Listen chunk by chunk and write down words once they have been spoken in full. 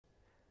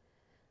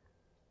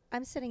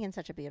I'm sitting in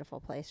such a beautiful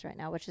place right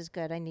now, which is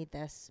good. I need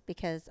this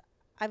because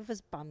I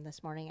was bummed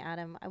this morning,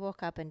 Adam. I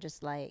woke up in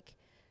just like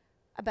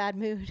a bad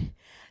mood,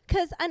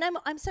 and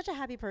I'm such a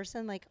happy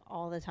person like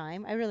all the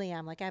time. I really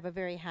am. Like I have a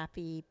very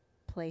happy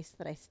place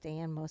that I stay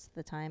in most of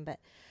the time, but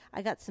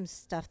I got some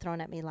stuff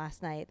thrown at me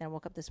last night. Then I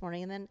woke up this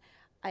morning, and then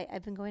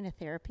I've been going to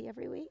therapy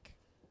every week,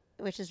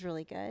 which is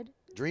really good.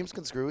 Dreams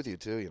can screw with you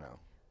too,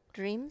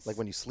 Dreams? Like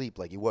when you sleep,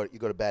 like you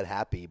go to bed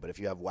happy, but if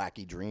you have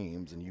wacky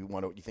dreams and you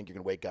think you're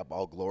gonna wake up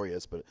all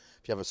glorious, but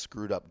if you have a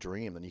screwed up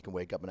dream, then you can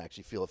wake up and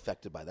actually feel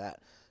affected by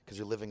that because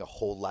you're living a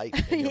whole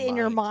life in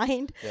your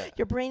mind. Yeah.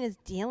 Your brain is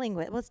dealing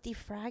with it's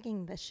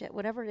defragging the shit,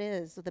 whatever it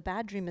is. The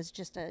bad dream is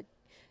just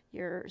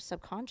your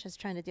subconscious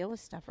trying to deal with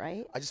stuff,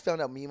 right? I just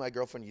found out me and my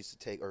girlfriend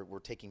we're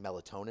taking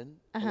melatonin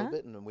a little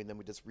bit, and then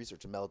we just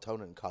researched and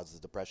melatonin causes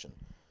depression.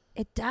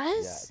 It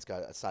does? Yeah, it's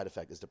got a side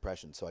effect is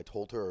depression. So I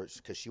told her,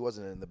 because she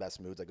wasn't in the best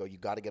moods, I go, you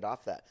got to get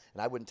off that.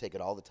 And I wouldn't take it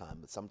all the time,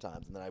 but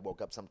sometimes. And then I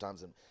woke up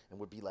sometimes and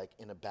would be like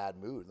in a bad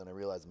mood. And then I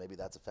realized maybe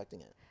that's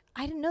affecting it.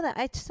 I didn't know that.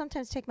 I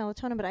sometimes take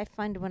melatonin, but I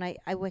find when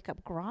I wake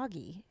up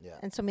groggy. Yeah.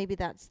 And so maybe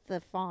that's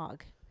the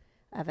fog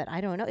of it.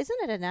 I don't know. Isn't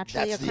it a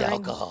naturally That's occurring? the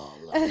alcohol.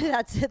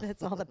 That's it.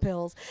 That's all the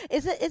pills.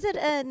 Is it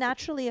a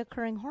naturally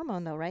occurring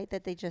hormone though? Right?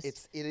 That they just. It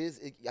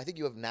is. I think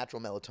you have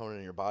natural melatonin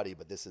in your body,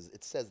 but it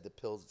says the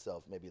pills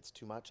itself. Maybe it's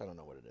too much. I don't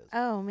know what it is.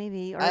 Oh,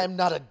 maybe. I am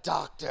not a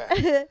doctor.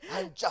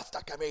 I'm just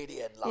a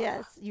comedian, Laura.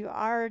 Yes, you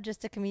are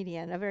just a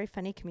comedian, a very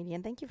funny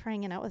comedian. Thank you for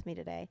hanging out with me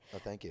today. Oh,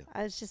 thank you.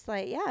 I was just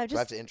like, yeah, Do I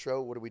have to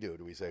intro? What do we do?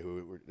 Do we say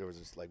who? There was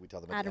just like we tell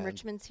them. Adam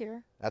Richmond's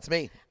here. That's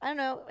me. I don't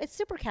know. It's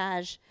super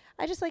cash.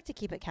 I just like to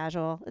keep it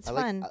casual. It's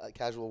fun. I like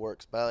casual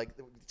works, but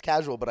it's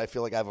casual. But I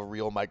feel like I have a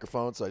real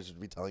microphone, so I should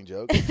be telling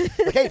jokes.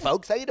 Like, hey,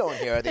 folks, how you doing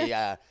here at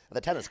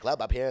the tennis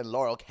club up here in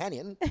Laurel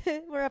Canyon?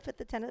 We're up at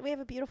the tennis. We have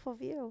a beautiful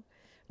view.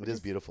 It is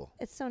beautiful.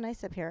 It's so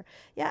nice up here.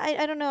 Yeah,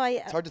 I don't know.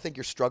 It's hard to think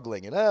you're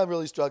struggling, and I'm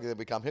really struggling.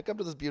 Here, come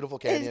to this beautiful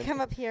canyon. Come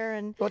up here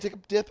and. You want to take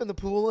a dip in the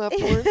pool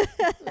afterwards?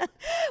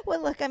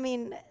 Well, look, I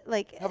mean,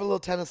 like. Have a little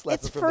tennis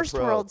lesson. It's from first the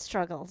pro. world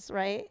struggles,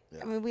 right?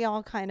 Yeah. I mean, we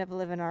all kind of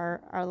live in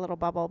our little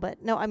bubble, but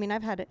no, I mean,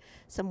 I've had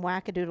some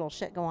wackadoodle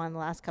shit go on the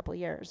last couple of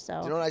years. So.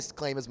 Do you know what I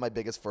claim is my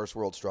biggest first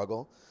world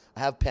struggle?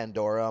 I have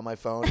Pandora on my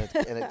phone,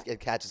 and it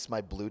catches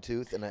my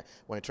Bluetooth, and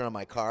when I turn on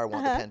my car, I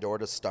want the Pandora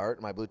to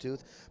start my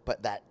Bluetooth.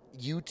 But that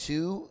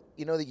U2,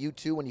 the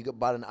U2, when you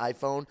bought an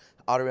iPhone,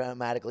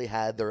 automatically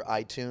had their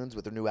iTunes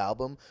with their new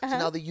album. So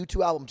now the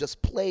U2 album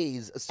just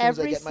plays as soon as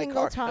I get in my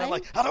car. Time? And I'm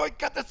like, how do I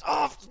get this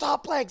off?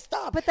 Stop playing,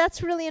 stop. But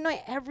that's really annoying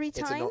every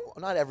time?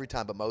 Not every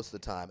time, but most of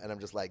the time. And I'm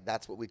just like,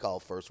 that's what we call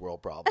first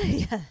world problem.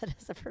 Yeah, that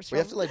is a first world. We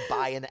have to like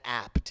buy an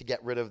app to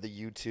get rid of the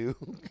U2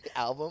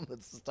 album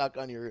that's stuck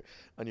on your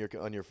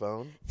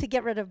phone. To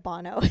get rid of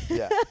Bono.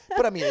 Yeah.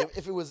 But I mean,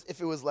 if it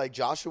was like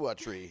Joshua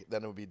Tree,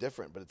 then it would be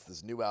different. But it's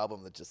this new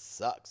album that just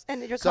sucks.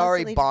 And you're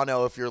sorry,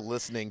 Bono, if you're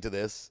listening to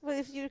this. Well,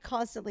 if you're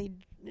constantly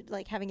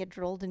like having it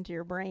drilled into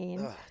your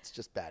brain. It's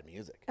just bad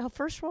music. Oh,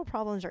 first world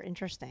problems are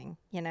interesting.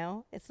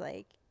 It's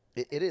like.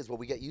 It is. Well,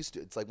 we get used to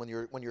it. It's like when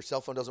your cell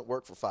phone doesn't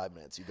work for 5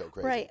 minutes, you go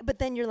crazy. Right, but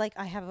then you're like,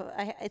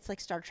 it's like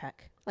Star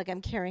Trek. Like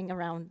I'm carrying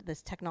around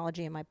this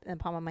technology in the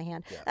palm of my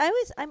hand. Yeah.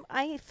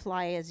 I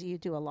fly as you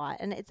do a lot,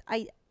 and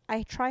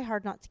I try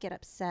hard not to get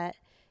upset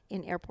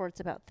in airports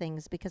about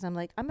things because I'm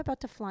like, I'm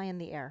about to fly in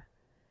the air.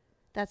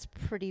 That's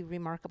pretty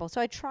remarkable. So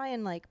I try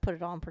and like put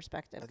it all in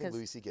perspective. I think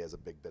Louis C.K. has a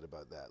big bit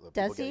about that.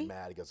 Does People getting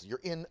mad. He goes,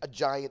 "You're in a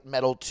giant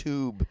metal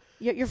tube.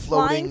 You're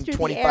floating flying through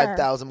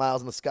 25,000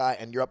 miles in the sky,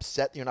 and you're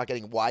upset that you're not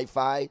getting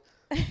Wi-Fi."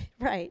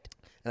 Right.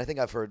 And I think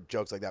I've heard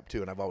jokes like that too,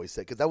 and I've always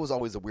said, because that was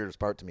always the weirdest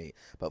part to me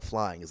about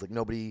flying, is like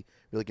nobody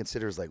really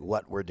considers like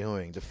what we're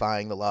doing,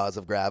 defying the laws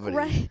of gravity.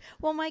 Right.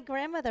 Well, my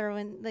grandmother,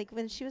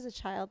 when she was a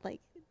child,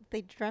 like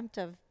they dreamt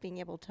of being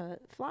able to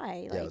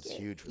fly. Yeah, it's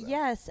huge for them.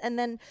 Yes, and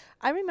then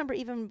I remember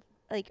even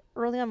like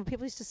early on when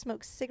people used to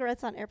smoke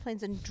cigarettes on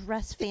airplanes and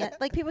dress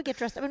like people get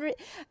dressed up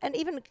and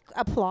even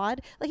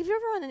applaud. Like if you're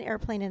ever on an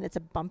airplane and it's a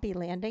bumpy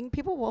landing,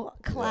 people will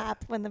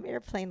clap when the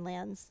airplane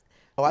lands.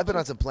 Oh, I've been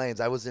on some planes.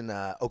 I was in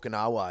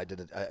Okinawa. I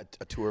did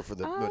a tour for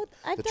the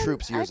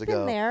troops years ago. I've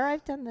been there.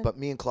 I've done that. But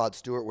me and Claude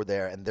Stewart were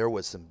there, and there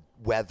was some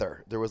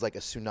weather. There was like a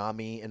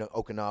tsunami in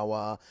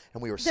Okinawa,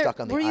 and we were stuck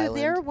on the island. Were you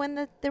there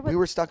when there was? We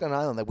were stuck on an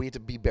island. Like we had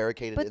to be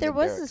barricaded. But in there the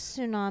was barracks.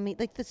 a tsunami.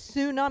 Like the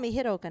tsunami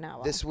hit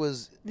Okinawa. This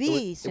was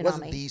tsunami. It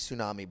wasn't the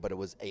tsunami, but it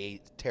was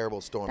a terrible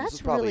storm. That's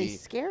this was probably really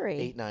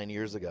scary. 8-9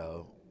 years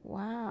ago.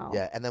 Wow.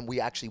 Yeah, and then we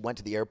actually went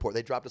to the airport.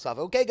 They dropped us off.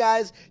 Okay,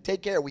 guys,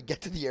 take care. We get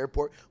to the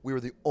airport. We were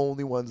the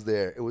only ones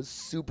there. It was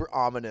super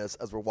ominous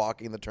as we're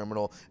walking in the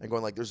terminal and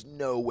going like, there's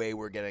no way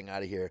we're getting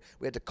out of here.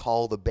 We had to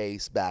call the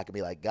base back and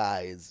be like,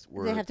 guys,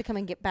 they have to come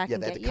and get back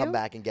and get you? Yeah, they had to come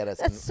back and get us.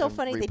 That's so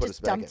funny. They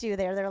just dumped you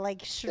there. They're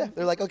like, yeah,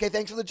 they're like, okay,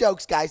 thanks for the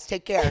jokes, guys.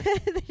 Take care.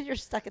 You're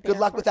stuck at the Good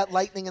luck airport. with that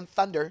lightning and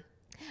thunder.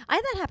 I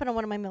had that happen on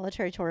one of my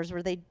military tours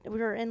where we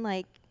were in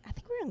like, I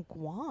think we were in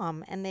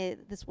Guam, and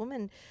this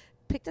woman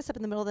picked us up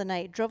in the middle of the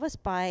night, drove us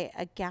by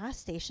a gas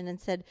station and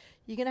said,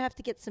 you're going to have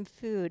to get some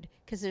food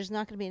because there's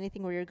not going to be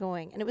anything where you're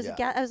going. And it was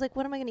I was like,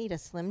 what am I going to eat, a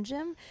Slim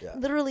Jim? Yeah.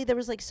 Literally, there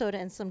was like soda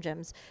and Slim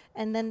Jims.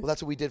 And then... Well,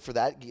 that's what we did for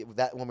that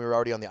when we were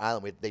already on the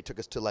island. They took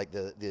us to like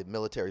the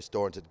military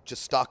store and said,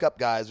 just stock up,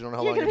 guys. We don't know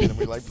how long you're going to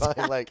be like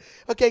buying like,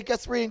 okay, got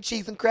 3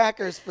 cheese and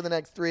crackers for the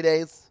next 3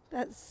 days.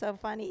 That's so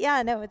funny.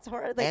 Yeah, no, it's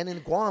horrible. Like, and in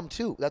Guam,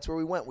 too. That's where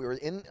we went. We were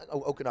in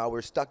Okinawa. We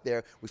were stuck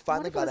there. We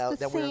finally got out.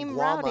 Then we were in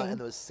Guam, and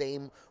the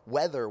same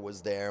weather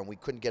was there, and we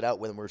couldn't get out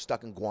when we were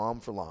stuck in Guam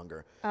for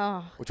longer.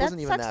 Oh, which wasn't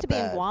even that bad. It sucks to be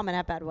in Guam and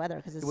have bad weather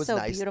because it's so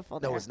nice. Beautiful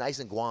there. No, it was nice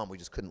in Guam. We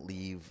just couldn't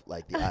leave,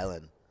 like, the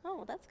island.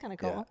 Oh, that's kind of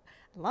cool.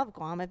 Yeah. I love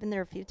Guam. I've been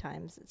there a few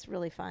times. It's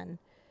really fun.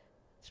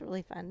 It's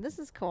really fun. This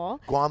is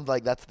cool. Guam,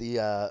 like, that's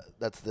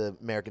the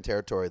American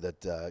territory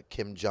that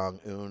Kim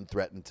Jong-un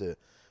threatened to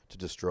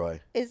destroy.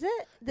 Is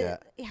it? Yeah.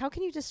 How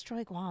can you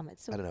destroy Guam?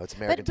 It's so I don't know. It's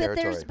American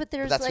territory. But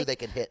there's that's like, who they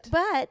can hit.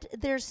 But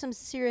there's some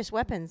serious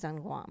weapons on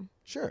Guam.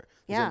 Sure.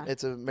 Yeah.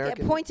 It's an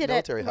American pointed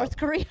military at hub. North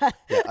Korea.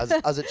 Yeah,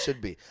 as it should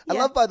be. Yeah. I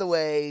love, by the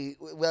way,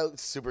 well,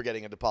 super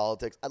getting into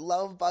politics. I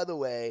love, by the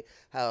way,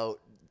 how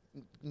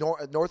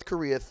North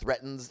Korea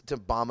threatens to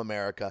bomb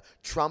America.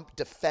 Trump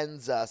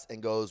defends us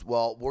and goes,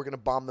 well, we're going to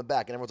bomb them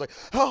back. And everyone's like,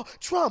 oh,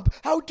 Trump,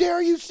 how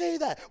dare you say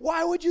that?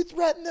 Why would you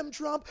threaten them,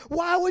 Trump?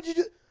 Why would you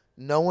do...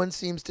 No one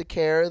seems to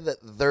care that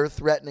they're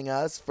threatening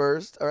us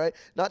first, all right?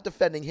 Not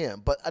defending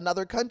him, but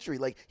another country.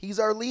 Like, he's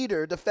our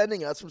leader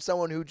defending us from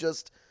someone who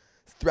just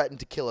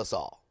threatened to kill us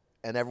all.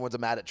 And everyone's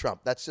mad at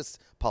Trump. That's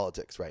just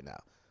politics right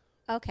now.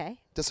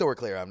 Okay. Just so we're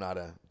clear, I'm not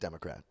a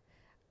Democrat.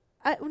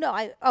 I'm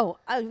not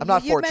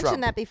for mentioned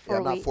Trump. that before. Yeah,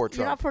 I'm not for Trump.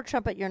 You're not for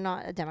Trump, but you're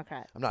not a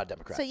Democrat. I'm not a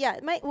Democrat. So yeah,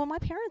 my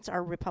parents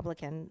are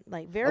Republican,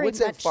 like very. I would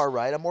say much far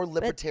right. I'm more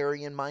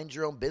libertarian. Mind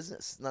your own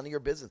business. None of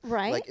your business.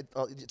 Right. Like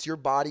it's your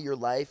body, your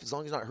life. As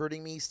long as you're not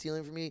hurting me,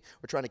 stealing from me,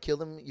 or trying to kill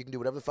them, you can do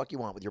whatever the fuck you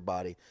want with your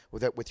body,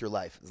 with your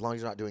life. As long as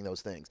you're not doing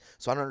those things.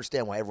 So I don't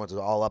understand why everyone's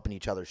all up in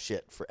each other's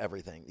shit for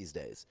everything these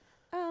days.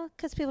 Oh,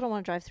 because people don't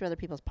want to drive through other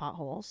people's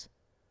potholes.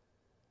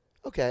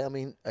 Okay, I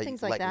mean,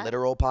 things like that.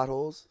 Literal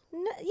potholes.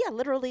 No, yeah,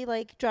 literally,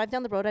 like drive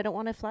down the road. I don't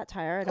want a flat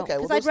tire. I don't, Okay,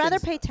 well, because I'd rather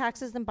things- pay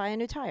taxes than buy a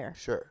new tire.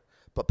 Sure,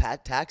 but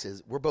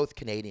taxes. We're both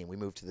Canadian. We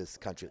moved to this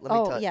country.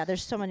 Yeah,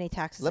 there's so many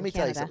taxes. Let me in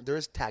tell you Canada. something. There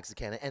is tax in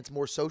Canada, and it's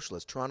more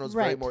socialist. Toronto's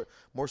Right. very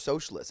more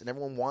socialist, and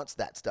everyone wants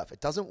that stuff.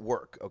 It doesn't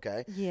work,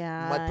 okay?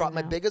 Yeah,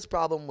 My biggest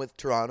problem with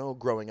Toronto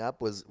growing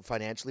up was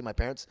financially. My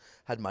parents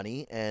had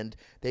money, and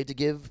they had to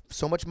give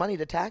so much money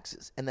to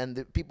taxes, and then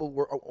the people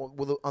were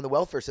on the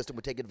welfare system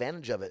would take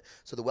advantage of it.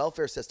 So the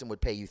welfare system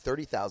would pay you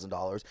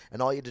 $30,000,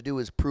 and all you had to do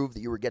is prove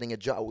that you were getting a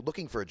job,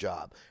 looking for a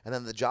job, and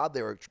then the job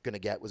they were going to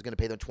get was going to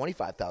pay them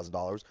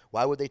 $25,000.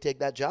 Why would they take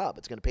that job?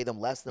 It's going to pay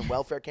them less than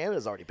Welfare Canada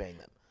is already paying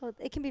them. Well,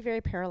 it can be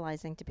very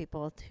paralyzing to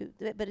people,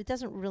 but it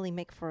doesn't really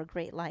make for a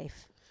great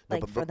life,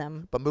 for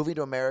them. But moving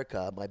to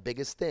America, my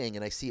biggest thing,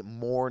 and I see it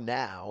more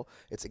now,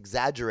 it's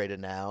exaggerated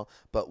now,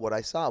 but what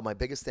I saw, my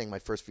biggest thing, my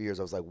first few years,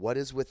 I was like, what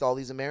is with all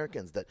these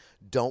Americans that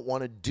don't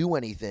want to do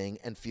anything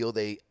and feel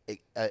they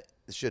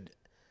should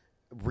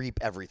reap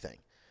everything?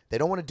 They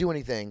don't want to do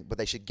anything, but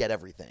they should get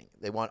everything.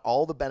 They want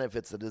all the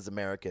benefits that is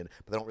American,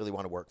 but they don't really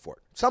want to work for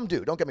it. Some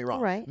do, don't get me wrong.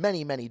 Right.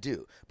 Many, many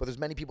do. But there's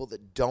many people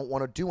that don't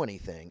want to do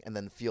anything and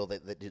then feel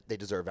that they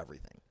deserve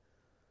everything.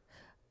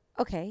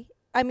 Okay.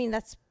 I mean,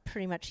 that's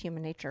pretty much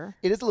human nature.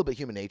 It is a little bit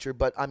human nature,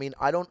 but I mean,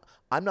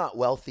 I'm not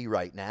wealthy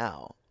right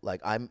now.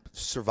 Like, I'm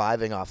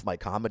surviving off my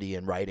comedy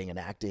and writing and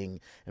acting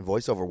and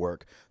voiceover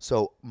work.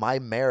 So my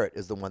merit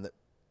is the one that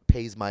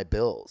pays my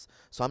bills.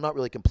 So I'm not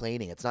really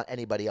complaining. It's not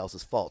anybody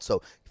else's fault.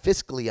 So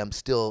fiscally, I'm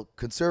still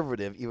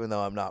conservative, even though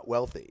I'm not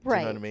wealthy. Do Right.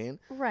 you know what I mean?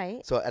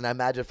 Right. So, and I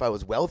imagine if I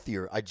was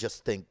wealthier, I'd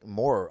just think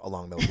more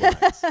along those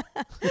lines.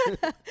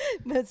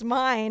 That's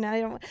mine. I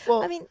don't.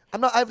 Well, I mean,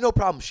 I have no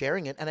problem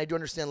sharing it, and I do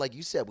understand, like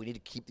you said, we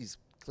need to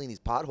clean these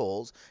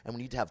potholes, and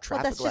we need to have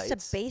traffic that's lights.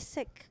 just a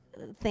basic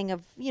thing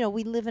of,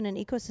 we live in an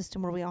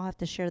ecosystem where we all have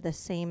to share the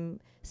same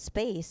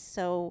space.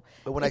 So,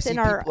 But when I see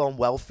people on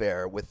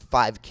welfare with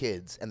 5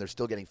 kids and they're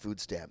still getting food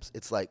stamps,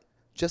 it's like,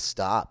 just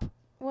stop.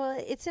 Well,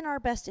 it's in our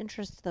best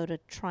interest, though, to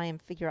try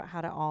and figure out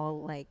how to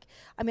all,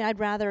 I'd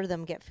rather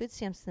them get food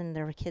stamps than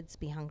their kids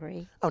be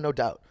hungry. Oh, no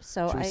doubt.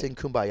 So Should we sing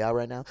Kumbaya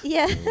right now?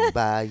 Yeah.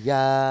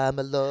 Kumbaya,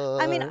 my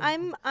lord. I mean,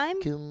 I'm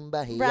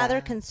Kumbaya. rather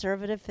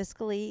conservative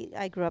fiscally.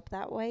 I grew up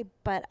that way,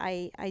 but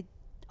I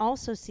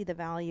also see the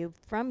value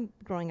from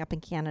growing up in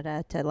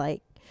Canada to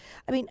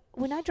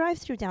when I drive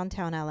through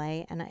downtown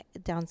LA and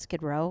down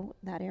Skid Row,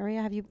 that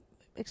area, have you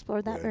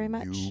explored that very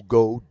much? You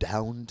go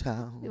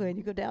downtown. When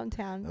you go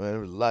downtown.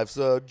 When life's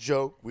a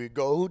joke, we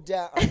go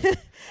down.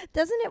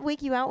 Doesn't it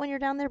wake you out when you're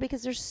down there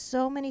because there's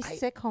so many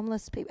sick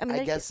homeless people?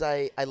 I guess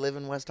I live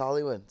in West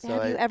Hollywood. So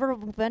have you ever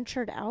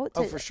ventured out?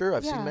 For sure.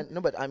 I've seen no,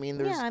 but I mean,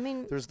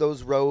 there's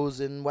those rows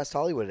in West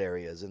Hollywood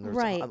areas, and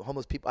there's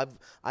homeless people.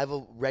 I have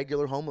a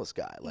regular homeless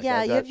guy. You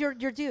have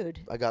your dude.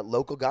 I got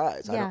local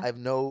guys. Yeah.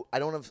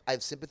 I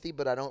have sympathy,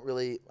 but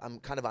I'm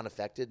kind of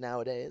unaffected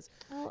nowadays.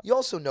 Well, you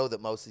also know that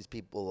most of these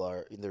people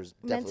are, there's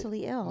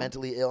mentally ill,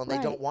 and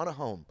they don't want a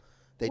home.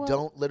 They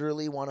don't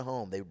literally want a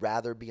home. They'd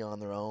rather be on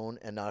their own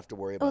and not have to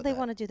worry about they that.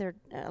 want to do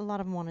a lot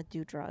of them want to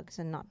do drugs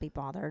and not be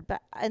bothered.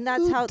 And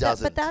that's Who how,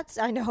 doesn't? but that's,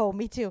 I know,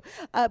 me too.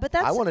 But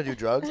that's, I want to do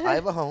drugs. I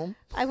have a home.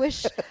 I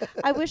wish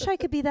I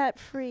could be that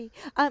free.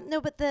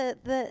 No, but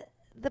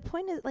the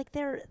point is, like,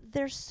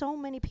 there's so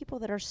many people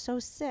that are so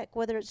sick,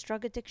 whether it's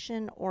drug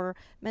addiction or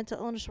mental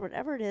illness or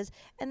whatever it is.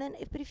 And then,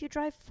 if you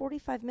drive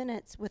 45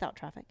 minutes without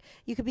traffic,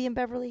 you could be in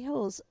Beverly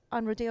Hills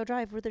on Rodeo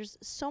Drive, where there's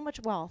so much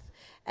wealth.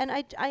 And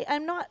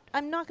I'm not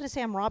going to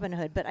say I'm Robin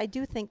Hood, but I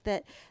do think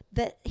that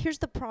here's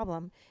the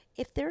problem.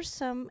 If there's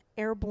some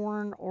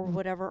airborne or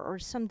whatever, or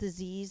some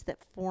disease that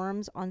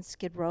forms on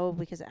Skid Row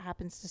because it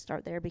happens to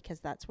start there because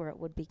that's where it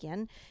would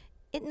begin,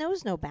 it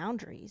knows no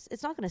boundaries.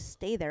 It's not going to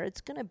stay there.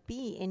 It's going to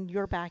be in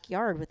your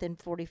backyard within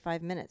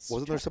 45 minutes.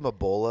 Wasn't there some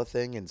Ebola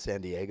thing in San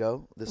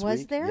Diego this week?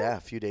 Was there? Yeah, a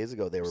few days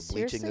ago. They were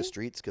bleaching the Seriously?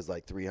 streets because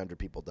like 300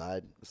 people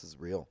died. This is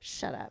real.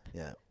 Shut up.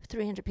 Yeah.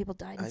 300 people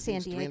died in I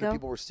San think 300 Diego.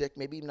 people were sick.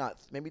 Maybe not.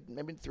 Maybe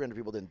 300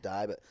 people didn't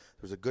die, but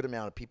there was a good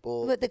amount of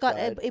people. But they that got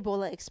died.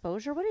 Ebola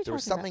exposure? What are you There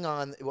was talking something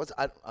on. It was.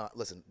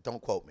 Listen,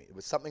 don't quote me. It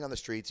was something on the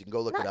streets. You can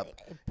go look it Not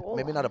up. Ebola.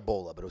 Maybe not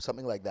Ebola, but it was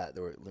something like that.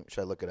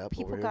 Should I look it up?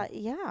 People over here? got,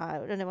 yeah. I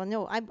don't know.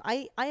 No,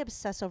 I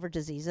obsess over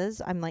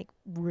diseases. I'm like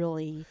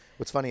really.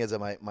 What's funny is that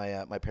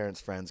my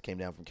parents' friends came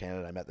down from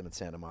Canada. I met them in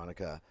Santa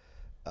Monica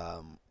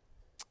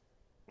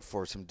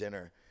for some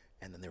dinner,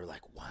 and then they were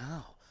like,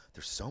 "Wow,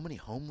 there's so many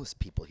homeless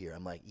people here."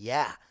 I'm like,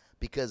 "Yeah,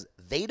 because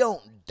they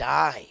don't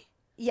die."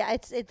 Yeah,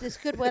 it's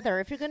good weather.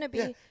 If you're going to be.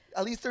 Yeah,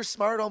 at least they're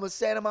smart almost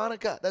Santa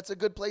Monica. That's a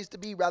good place to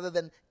be rather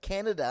than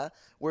Canada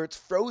where it's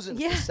frozen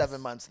for Yes.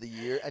 7 months of the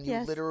year and you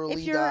Yes. literally If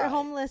you're die.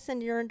 homeless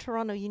and you're in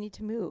Toronto, you need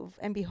to move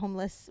and be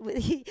homeless.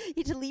 You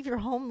need to leave your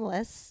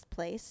homeless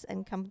place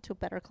and come to a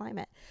better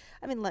climate.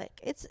 I mean, look,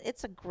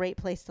 it's a great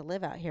place to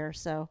live out here.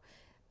 So,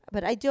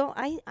 but I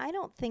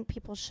don't think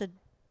people should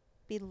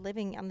be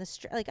living on the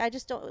street. Like, I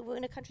just don't,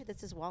 in a country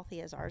that's as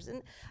wealthy as ours.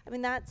 And I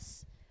mean, that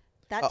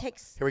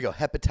takes. Here we go.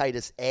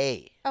 Hepatitis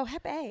A. Oh,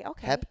 Hep A.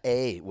 Okay. Hep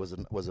A was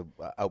a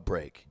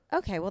outbreak.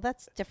 Okay, well,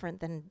 that's different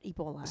than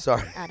Ebola.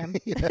 Sorry. Adam.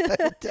 Listen,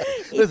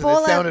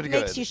 Ebola it sounded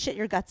makes good. you shit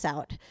your guts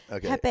out.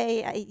 Okay. Hep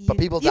A, But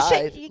people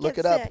died. You Look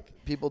get it up.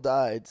 sick. People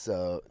died.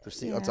 So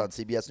it's Yeah. on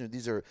CBS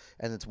News.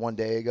 And it's 1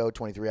 day ago,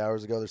 23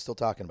 hours ago. They're still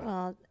talking about it.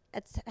 Well,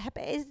 it's Hep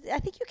A. I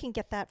think you can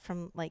get that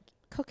from like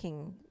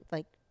cooking.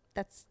 Like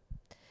that's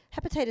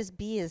hepatitis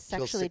B is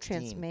Kills sexually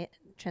 16.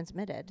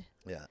 transmitted.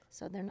 Yeah.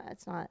 So they're not.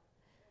 It's not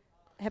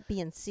Hep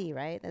B and C,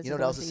 right? Those You know are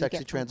what else those is that you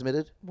sexually get from-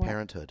 transmitted? What?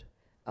 Parenthood.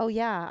 Oh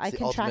yeah, I It's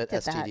the ultimate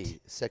contracted that. STD.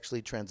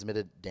 Sexually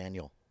transmitted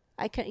Daniel.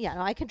 I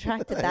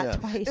contracted that Yeah.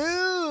 twice.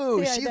 Ooh,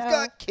 Yeah, I she's know.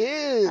 got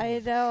kids. I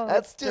know.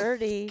 That's it's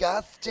dirty.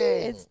 disgusting.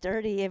 It's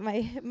dirty. And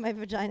my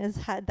vagina's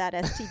had that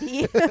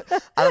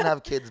STD. I don't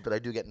have kids, but I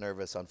do get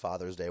nervous on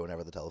Father's Day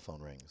whenever the telephone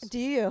rings. Do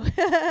you?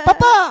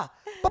 Papa!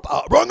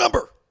 Papa! Wrong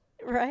number!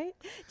 Right?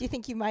 Do you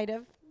think you might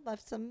have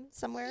left some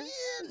somewhere?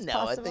 Yeah, It's no, I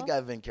possible. think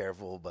I've been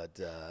careful, but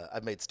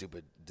I've made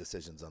stupid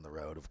decisions on the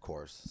road, of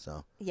course.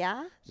 So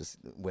Yeah? just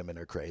women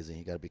are crazy.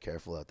 You got to be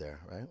careful out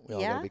there, right? We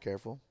all got Yeah? to be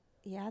careful.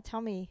 Yeah,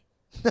 tell me.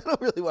 I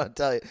don't really want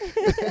to tell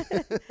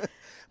you.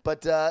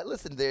 But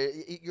listen,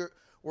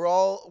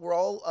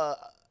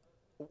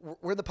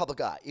 we're in the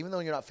public eye. Even though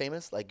you're not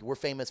famous, like we're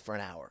famous for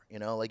an hour. You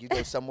know, like you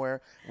go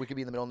somewhere, we could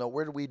be in the middle of nowhere.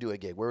 Where did we do a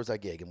gig? Where was our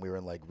gig? And we were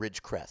in like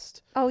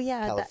Ridgecrest, Oh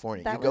yeah,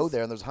 California. That You go was-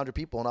 there and there's 100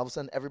 people, and all of a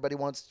sudden everybody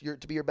wants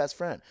to be your best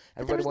friend.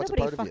 But there Everybody was wants a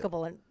nobody part of you.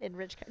 fuckable in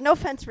Ridgecrest. No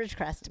offense,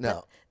 Ridgecrest. No.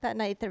 But that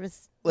night there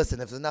was.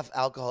 Listen, if there's enough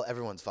alcohol,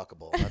 everyone's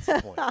fuckable. That's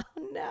the point. Oh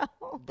no.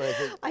 But I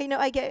think- I know.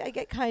 I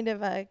get kind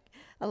of a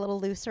little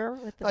looser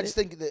with the. I just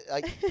think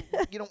that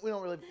we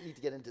don't really need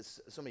to get into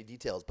so many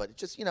details, but it's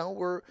just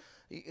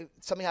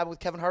something happened with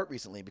Kevin Hart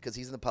recently because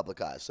he's in the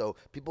public eye. So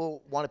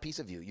people want a piece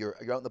of you. You're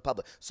out in the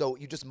public. So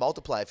you just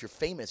multiply. If you're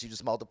famous, you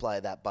just multiply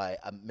that by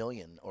 1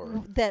 million,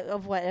 or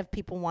of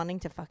people wanting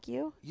to fuck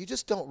you. you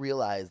just don't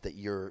realize that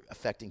you're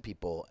affecting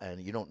people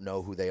and you don't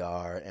know who they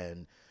are.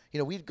 And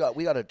we got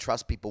to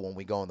trust people when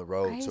we go on the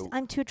road. So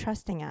I'm too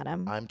trusting,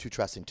 Adam. I'm too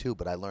trusting too,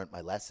 but I learned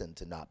my lesson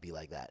to not be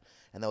like that.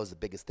 And that was the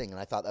biggest thing. And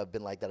I thought I've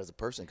been like that as a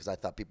person because I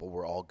thought people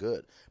were all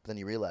good. But then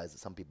you realize that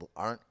some people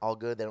aren't all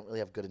good. They don't really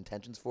have good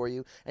intentions for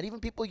you. And even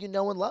people you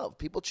know and love.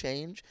 People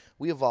change.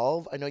 We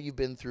evolve. I know you've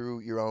been through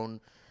your own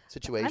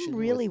situation. I'm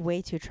really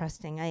way too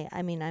trusting.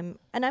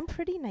 I'm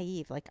pretty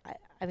naive. Like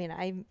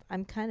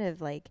I'm kind of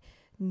like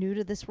new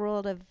to this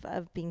world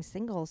of being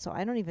single, so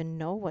I don't even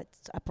know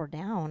what's up or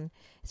down.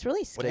 It's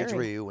really scary. What age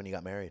were you when you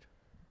got married?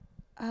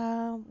 I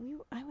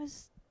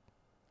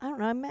don't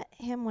know. I met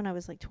him when I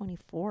was like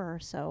 24,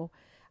 so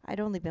I'd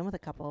only been with a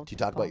couple. Do you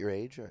talk about your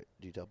age, or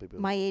do you tell people?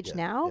 My age Yeah,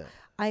 now?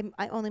 yeah.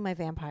 I only my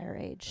vampire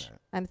age. Right.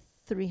 I'm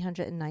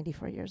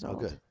 394 years Oh, old.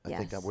 good. I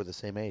think Yes. we're the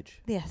same age.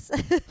 Yes.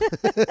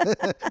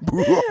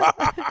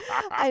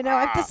 I know.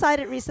 I've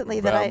decided recently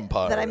that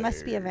I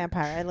must be a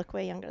vampire. I look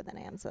way younger than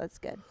I am, so that's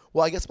good.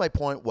 Well, I guess my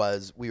point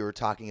was we were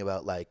talking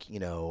about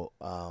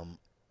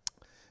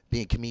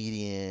being a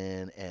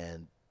comedian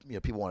and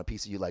people want a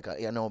piece of you. Like,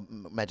 I know,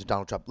 imagine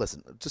Donald Trump.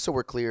 Listen, just so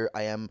we're clear,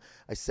 I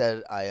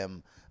said I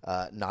am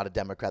not a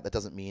Democrat. That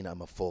doesn't mean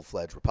I'm a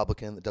full-fledged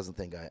Republican. That doesn't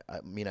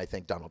mean I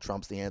think Donald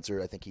Trump's the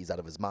answer. I think he's out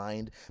of his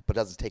mind, but it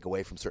doesn't take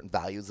away from certain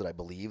values that I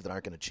believe that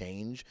aren't going to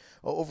change.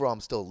 Overall,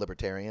 I'm still a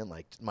libertarian.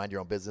 Like, mind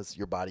your own business,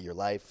 your body, your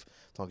life.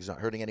 As long as you're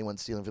not hurting anyone,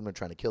 stealing from them,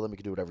 trying to kill them, you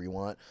can do whatever you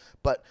want.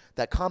 But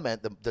that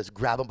comment, this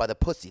grab him by the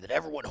pussy that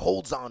everyone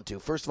holds on to,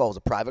 first of all, it was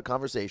a private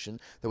conversation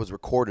that was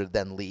recorded,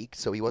 then leaked.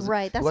 So he wasn't,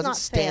 Right, that's he wasn't not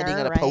standing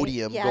fair, at a right?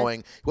 podium Yeah.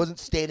 going, he wasn't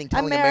standing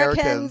telling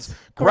Americans, Americans,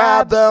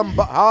 grab- grab them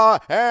by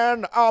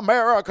and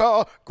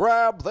America,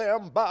 grab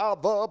them by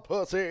the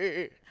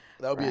pussy.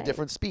 That would be a Right.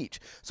 different speech.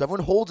 So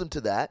everyone holds him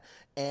to that.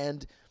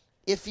 And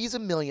if he's a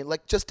million,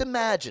 like, just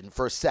imagine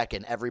for a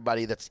second,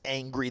 everybody that's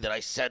angry that I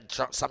said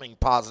something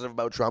positive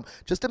about Trump,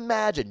 just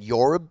imagine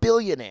you're a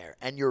billionaire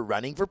and you're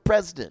running for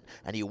president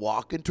and you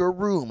walk into a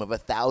room of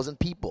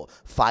 1,000 people,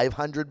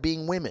 500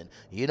 being women.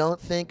 You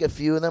don't think a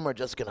few of them are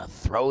just going to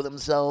throw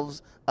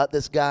themselves at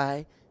this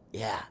guy?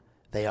 Yeah,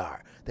 they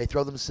are. They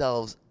throw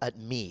themselves at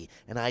me,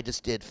 and I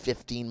just did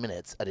 15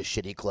 minutes at a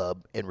shitty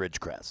club in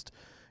Ridgecrest.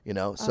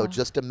 So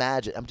just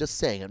imagine. I'm just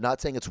saying. I'm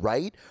not saying it's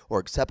right or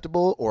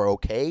acceptable or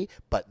okay,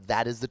 but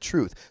that is the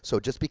truth. So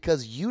just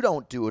because you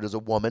don't do it as a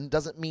woman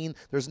doesn't mean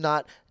there's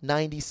not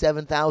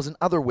 97,000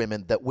 other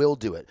women that will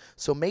do it.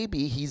 So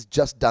maybe he's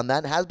just done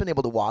that and has been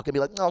able to walk and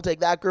be like, I'll take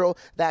that girl,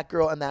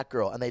 and that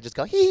girl. And they just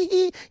go,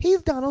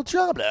 he's Donald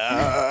Trump,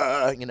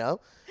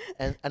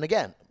 And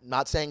again,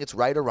 not saying it's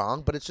right or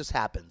wrong, but it just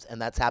happens.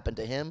 And that's happened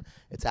to him.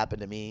 It's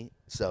happened to me.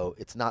 So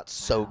it's not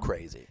so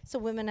crazy. So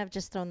women have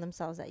just thrown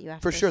themselves at you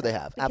after For sure this, they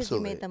have. because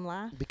Absolutely. you made them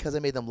laugh? Because I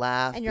made them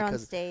laugh. And you're on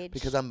because, stage.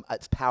 Because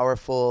it's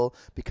powerful.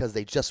 Because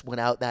they just went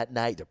out that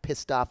night. They're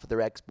pissed off with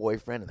their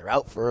ex-boyfriend, and they're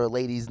out for a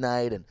ladies'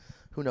 night, and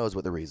who knows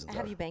what the reasons are.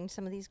 Have you banged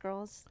some of these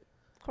girls?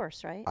 Of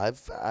course, right?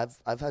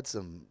 I've had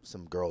some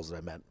girls that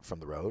I met from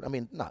the road. I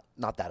mean,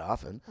 not that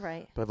often.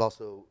 Right. But I've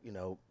also,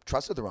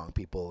 trusted the wrong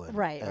people and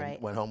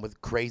went home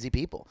with crazy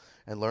people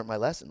and learned my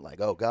lesson. Like,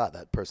 oh God,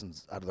 that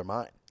person's out of their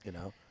mind.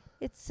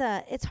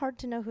 It's hard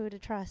to know who to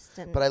trust.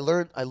 But I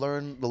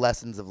learned the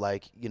lessons of,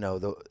 like,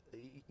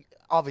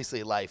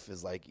 obviously life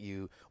is like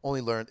you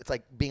only learn. It's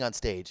like being on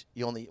stage.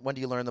 When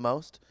do you learn the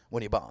most?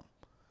 When you bomb.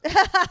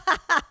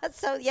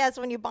 So yes,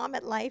 when you bomb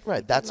at life,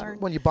 right? That's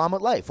when you bomb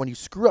at life. When you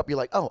screw up, you're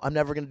like, oh, I'm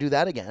never going to do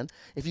that again.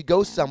 If you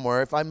go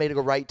somewhere, if I made a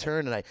right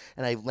turn and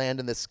I land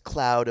in this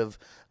cloud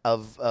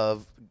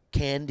of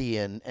candy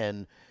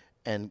and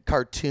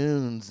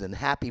cartoons and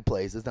happy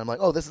places, then I'm like,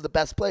 oh, this is the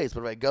best place.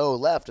 But if I go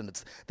left and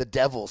it's the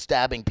devil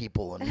stabbing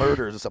people and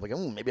murders and stuff, like,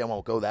 maybe I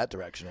won't go that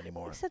direction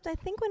anymore. Except I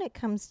think when it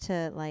comes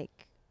to,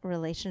 like,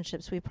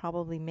 relationships, we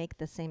probably make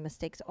the same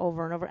mistakes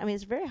over and over. I mean,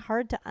 it's very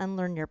hard to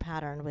unlearn your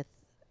pattern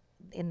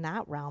in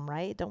that realm,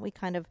 right? Don't we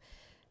kind of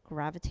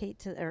gravitate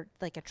to, or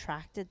like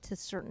attracted to,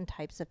 certain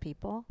types of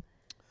people?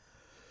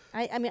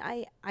 I mean,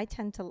 I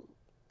tend to,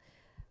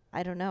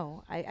 I don't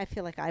know. I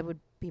feel like I would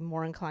be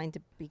more inclined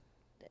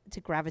to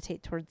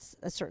gravitate towards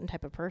a certain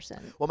type of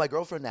person. Well, my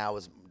girlfriend now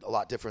is a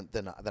lot different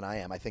than I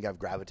am. I think I've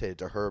gravitated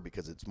to her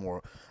because it's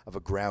more of a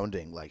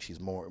grounding. Like,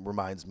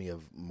 reminds me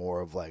of more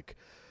of like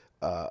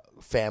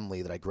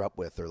family that I grew up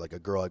with, or like a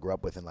girl I grew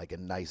up with in like a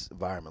nice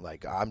environment.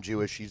 Like, I'm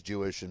Jewish, she's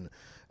Jewish, and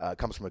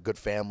comes from a good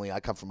family. I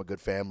come from a good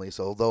family.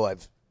 So although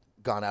I've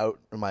gone out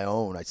on my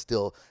own, I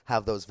still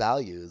have those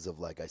values of,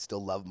 like, I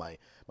still love my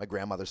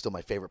grandmother's still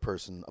my favorite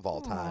person of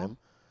all time.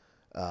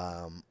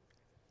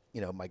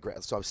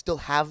 So I still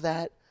have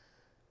that.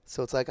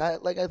 So it's like I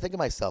think of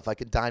myself, I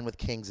could dine with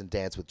kings and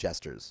dance with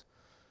jesters.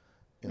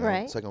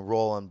 Right. So I can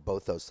roll on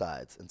both those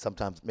sides. And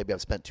sometimes maybe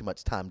I've spent too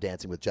much time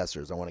dancing with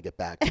jesters. I want to get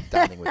back to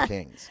dining with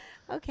kings.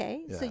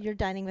 Okay. Yeah. So you're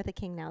dining with a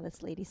king now.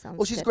 This lady sounds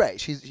Well, she's good. great.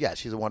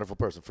 She's a wonderful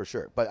person for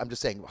sure. But I'm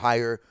just saying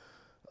higher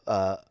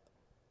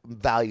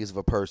values of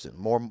a person,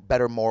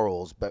 better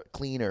morals, but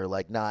cleaner,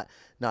 like not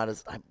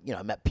as,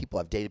 I met people,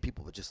 I've dated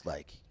people with just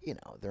like,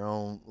 their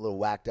own little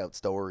whacked out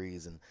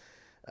stories and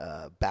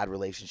bad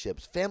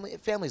relationships. Family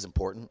is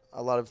important.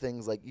 A lot of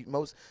things, like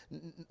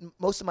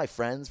most of my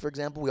friends, for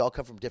example, we all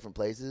come from different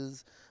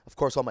places. Of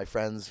course, all my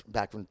friends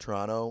back from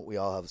Toronto, we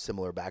all have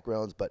similar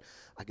backgrounds. But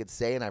I could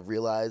say, and I've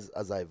realized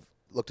as I've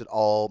looked at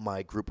all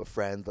my group of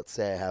friends, let's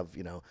say I have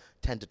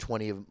 10 to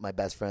 20 of my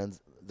best friends.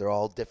 They're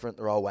all different.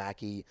 They're all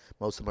wacky.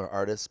 Most of them are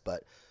artists,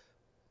 but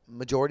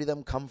majority of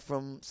them come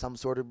from some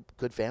sort of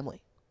good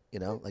family.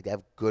 Like they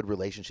have good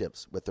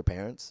relationships with their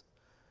parents.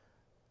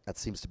 That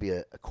seems to be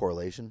a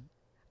correlation.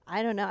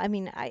 I don't know. I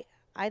mean,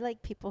 I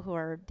like people who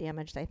are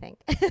damaged, I think.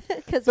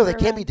 No, they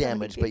can't be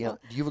damaged, but do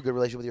you have a good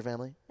relationship with your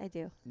family? I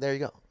do. There you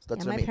go. So that's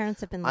what my I mean. parents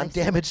have been I'm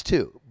damaged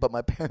too, but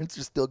my parents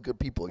are still good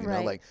people, you know?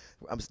 Right. Like,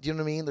 do you know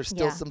what I mean? There's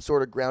still some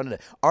sort of ground in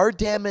it. Our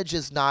damage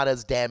is not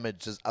as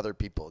damaged as other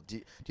people. Do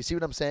you see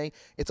what I'm saying?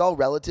 It's all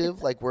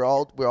relative. Like, we're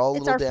all a little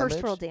damaged. It's our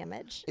first world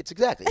damage.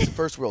 It's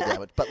first world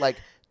damage. But, like,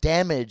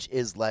 damage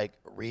is like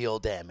real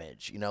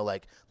damage,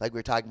 like we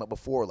were talking about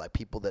before, like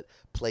people that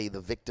play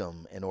the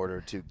victim in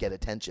order to get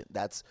attention.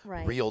 That's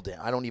real damage.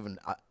 I don't even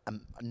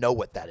know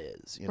what that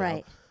is.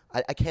 Right.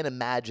 I can't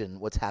imagine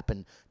what's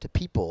happened to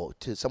people,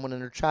 to someone in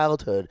their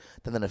childhood,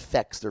 that then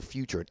affects their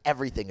future. And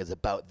everything is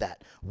about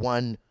that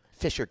one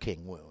Fisher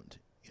King wound.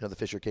 You know the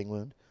Fisher King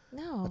wound?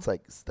 No.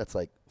 That's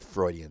like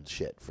Freudian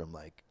shit from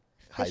like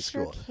high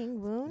school. Fisher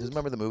King wound? Do you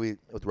remember the movie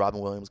with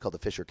Robin Williams called The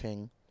Fisher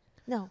King?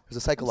 No. It's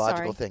a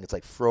psychological thing. It's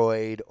like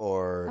Freud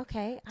or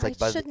okay. it's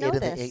like I should know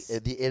this. The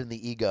id and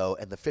the ego,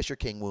 and the Fisher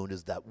King wound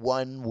is that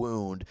one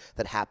wound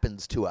that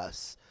happens to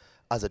us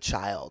as a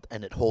child,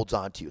 and it holds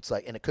on to you. It's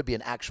like, and it could be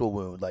an actual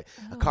wound, like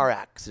a car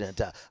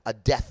accident, a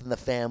death in the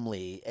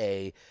family,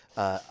 a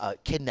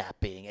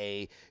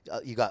kidnapping,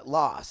 you got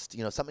lost,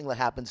 you know, something that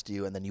happens to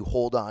you, and then you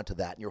hold on to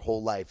that, and your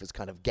whole life is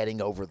kind of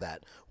getting over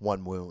that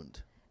one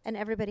wound. And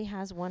everybody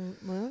has one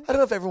wound? I don't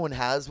know if everyone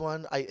has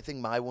one. I think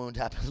my wound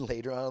happened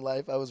later on in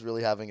life. I was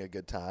really having a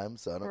good time,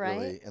 so I don't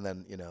really. And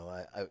then, you know,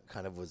 I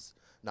kind of was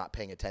not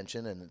paying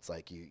attention, and it's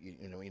like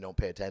you know, you don't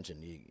pay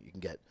attention, you can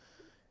get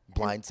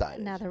blindsided.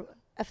 Now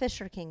a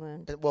Fisher King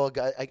wound. Well,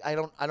 I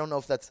don't know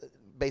if that's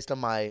based on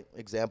my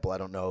example. I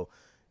don't know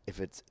if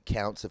it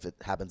counts if it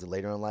happens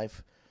later in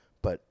life.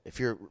 But if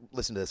you're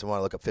listening to this and want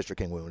to look up Fisher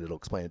King wound, it'll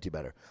explain it to you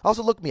better.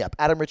 Also, look me up,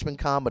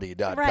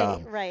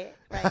 AdamRichmondComedy.com. Right.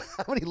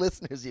 How many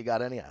listeners you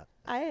got anyhow?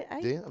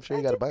 Do you? I'm sure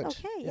you got a bunch.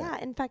 Okay, yeah.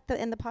 In fact,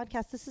 in the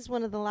podcast, this is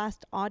one of the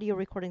last audio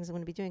recordings I'm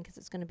going to be doing because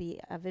it's going to be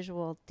a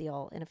visual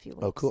deal in a few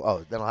weeks. Oh, cool.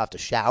 Oh, then I'll have to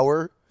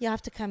shower? You'll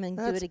have to come and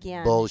do it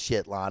again.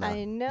 Bullshit, Lana.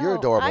 I know. You're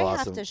adorable, I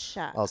awesome.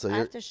 I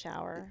have to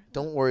shower.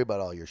 Don't worry about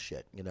all your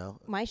shit, you know?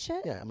 My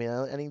shit? Yeah, I mean,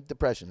 any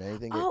depression,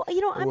 anything you're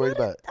worried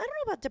about. I don't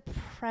know about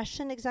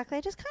depression exactly.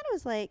 I just kind of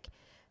was like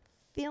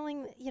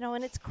feeling, you know,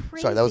 and it's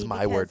crazy. Sorry, that was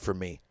my word for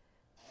me.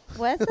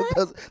 Was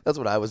that? that's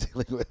what I was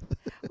dealing with.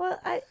 Well,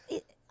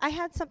 I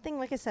had something,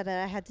 like I said,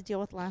 that I had to deal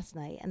with last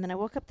night. And then I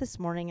woke up this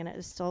morning and it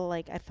was still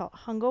like I felt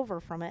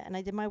hungover from it. And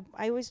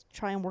I always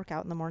try and work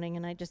out in the morning.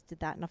 And I just did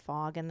that in a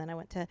fog. And then I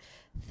went to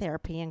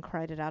therapy and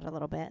cried it out a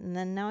little bit. And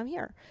then now I'm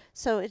here.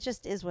 So it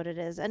just is what it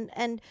is.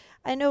 And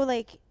I know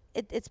like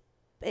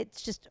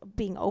it's just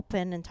being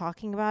open and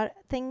talking about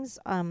things,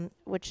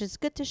 which is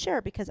good to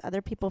share because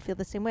other people feel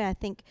the same way. I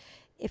think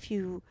if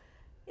you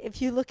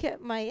look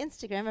at my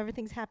Instagram,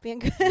 everything's happy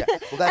and good. Yeah.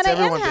 Well, that's and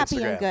everyone's I am happy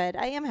Instagram. And good.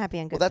 I am happy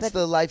and good. Well, that's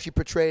the life you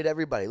portray to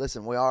everybody.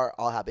 Listen, we are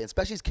all happy,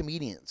 especially as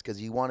comedians,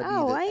 because you want to be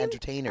the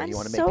entertainer. You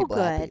want to make people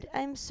happy.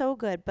 I'm so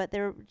good, but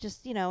they're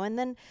just, you know, and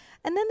then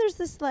there's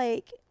this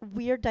like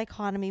weird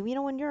dichotomy. You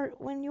know,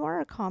 when you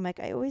are a comic,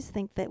 I always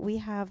think that we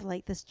have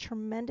like this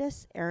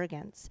tremendous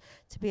arrogance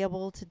to be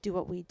able to do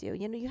what we do.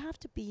 You know, you have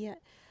to be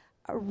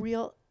a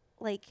real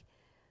like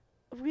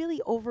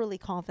really overly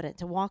confident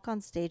to walk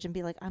on stage and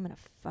be like, I'm going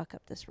to fuck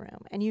up this room.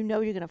 And you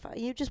know you're going to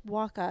you just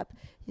walk up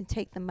and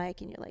take the mic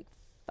and you're like,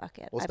 fuck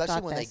it. Well,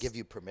 especially when they give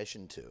you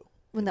permission to.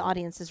 When the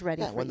audience is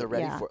ready for it. Yeah, when they're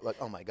ready for it. Like,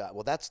 oh my God.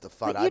 Well, that's the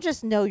fun. But you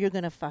just know you're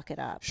going to fuck it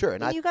up. Sure.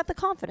 And you got the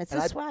confidence,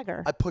 the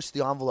swagger. I push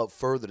the envelope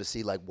further to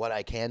see like what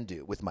I can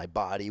do with my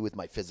body, with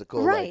my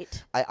physical.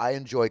 Right. Like, I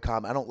enjoy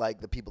comedy. I don't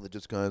like the people that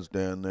just kind of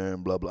stand there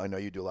and blah, blah. I know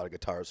you do a lot of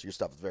guitars, so your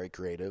stuff is very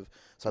creative.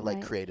 So I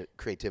like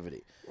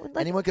creativity. Well,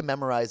 like anyone can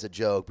memorize a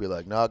joke, be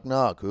like, knock,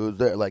 knock, who's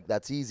there? Like,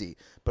 that's easy.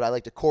 But I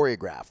like to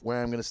choreograph where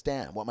I'm going to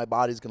stand, what my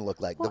body's going to look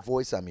like, the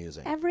voice I'm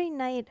using. Every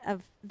night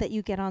that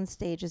you get on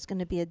stage is going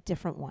to be a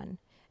different one.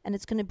 And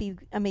it's going to be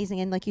amazing.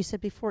 And like you said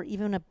before,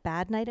 even a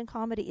bad night in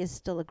comedy is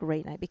still a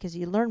great night because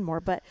you learn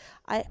more. But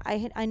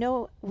I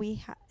know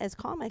we, as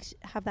comics,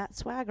 have that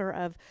swagger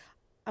of,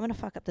 I'm going to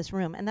fuck up this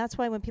room. And that's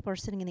why when people are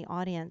sitting in the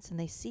audience and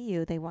they see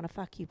you, they want to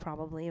fuck you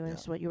probably, which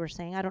is what you were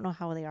saying. I don't know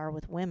how they are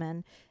with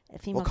women,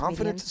 female confidence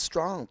comedians. is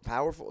strong,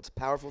 powerful. It's a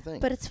powerful thing.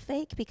 But it's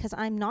fake because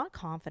I'm not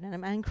confident.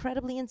 I'm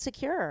incredibly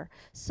insecure.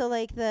 So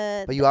like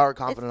But you are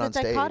confident on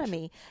stage. It's the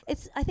dichotomy.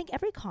 I think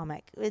every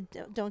comic,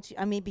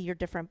 maybe you're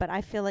different, but I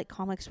feel like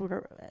comics,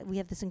 we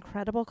have this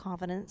incredible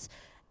confidence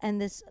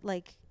and this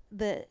like,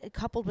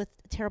 coupled with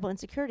terrible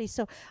insecurity.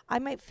 So I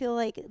might feel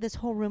like this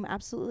whole room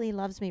absolutely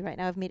loves me right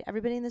now. I've made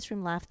everybody in this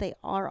room laugh. They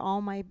are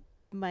all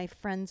my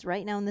friends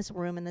right now in this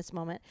room in this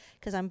moment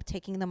because I'm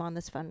taking them on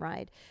this fun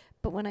ride.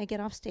 But when I get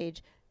off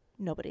stage,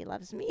 nobody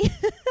loves me.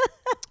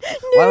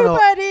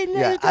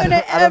 Nobody's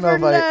gonna ever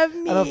love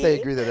me. I don't know if they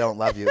agree that they don't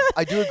love you.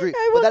 I do agree.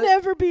 I will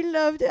never be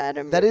loved,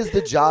 Adam. That is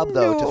the job,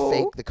 though, to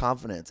fake the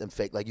confidence and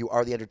fake, like, you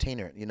are the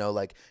entertainer. You know,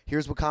 like,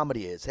 here's what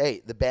comedy is.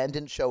 Hey, the band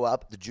didn't show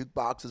up. The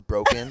jukebox is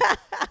broken.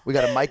 We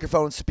got a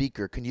microphone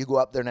speaker. Can you go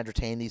up there and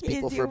entertain these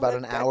people for about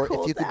an hour?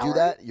 If you could do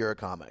that, you're a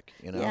comic,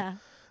 you know? Yeah.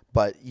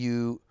 But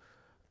you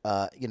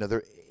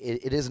know,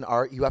 it is an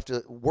art. You have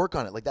to work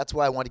on it. Like, that's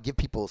why I want to give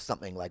people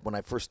something. Like, when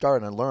I first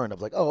started and I learned, I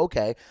was like, oh,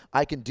 okay,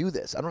 I can do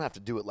this. I don't have to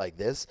do it like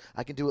this.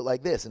 I can do it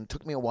like this. And it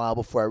took me a while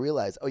before I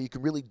realized, oh, you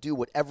can really do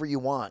whatever you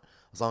want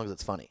as long as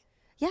it's funny.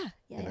 Yeah.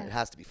 It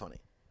has to be funny.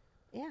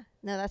 Yeah.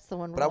 No, that's the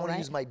one. But I want to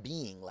use my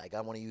being. Like,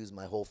 I want to use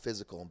my whole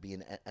physical and be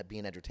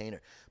an entertainer.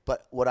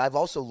 But what I've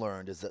also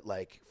learned is that,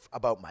 like,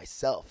 about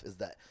myself is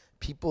that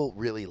people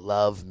really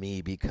love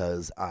me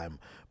because I'm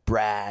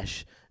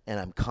brash and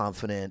I'm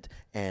confident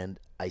and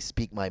I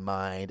speak my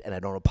mind and I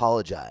don't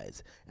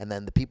apologize. And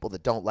then the people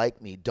that don't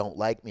like me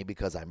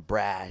because I'm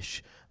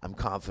brash, I'm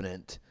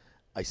confident,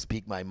 I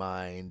speak my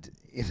mind.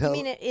 You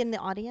mean in the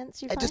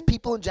audience? You And find? just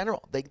people in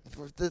general.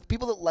 For the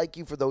people that like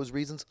you for those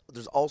reasons,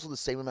 there's also the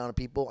same amount of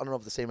people, I don't know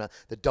if the same amount,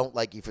 that don't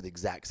like you for the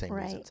exact same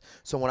reasons.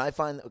 So when I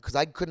find, because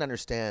I couldn't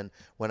understand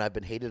when I've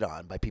been hated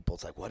on by people,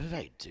 it's like, what did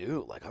I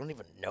do? Like, I don't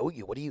even know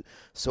you. What are you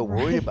so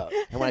worried about?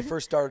 And when I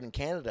first started in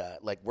Canada,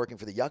 like working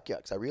for the Yuck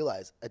Yucks, I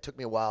realized, it took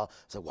me a while. I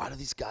was like, why do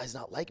these guys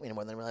not like me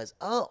anymore? And then I realized,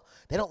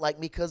 they don't like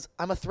me because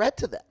I'm a threat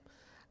to them.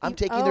 I'm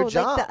taking their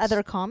jobs. Like the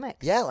other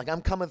comics. Yeah, like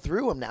I'm coming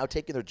through. I'm now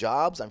taking their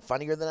jobs. I'm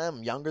funnier than them.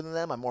 I'm younger than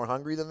them. I'm more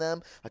hungry than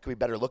them. I could be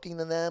better looking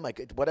than them. I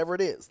could, whatever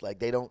it is. Like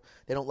they don't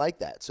like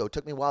that. So it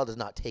took me a while to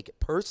not take it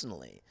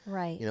personally.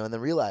 Right. You know, and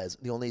then realize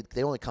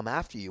they only come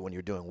after you when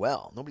you're doing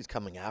well. Nobody's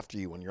coming after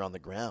you when you're on the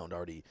ground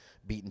already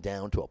beaten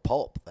down to a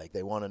pulp. Like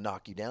they want to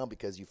knock you down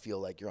because you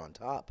feel like you're on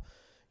top.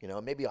 You know,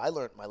 maybe I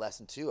learned my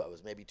lesson too. I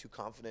was maybe too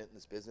confident in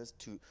this business,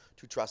 too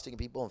trusting in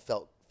people, and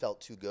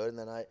felt too good, and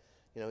then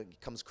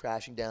it comes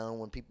crashing down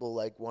when people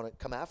like want to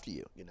come after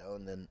you,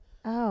 and then.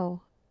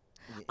 Oh,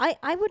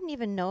 I wouldn't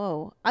even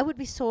know. I would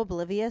be so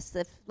oblivious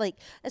if, like,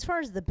 as far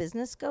as the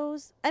business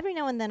goes, every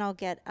now and then I'll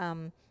get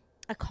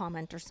a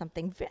comment or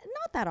something.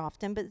 Not that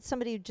often, but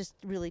somebody who just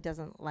really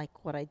doesn't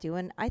like what I do,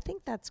 and I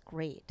think that's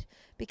great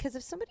because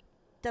if somebody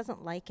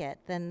doesn't like it,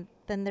 then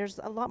there's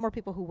a lot more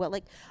people who will.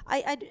 Like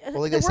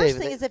the worst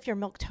thing is if you're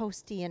milk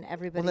toasty and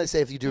everybody. Well, they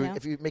say if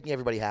you're making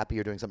everybody happy,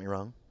 you're doing something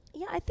wrong.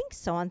 Yeah, I think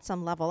so on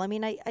some level. I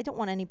mean, I don't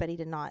want anybody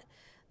to not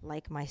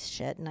like my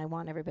shit, and I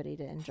want everybody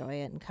to enjoy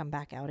it and come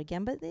back out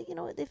again. But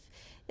if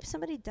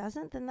somebody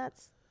doesn't, then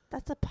that's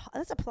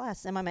a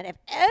plus in my mind. If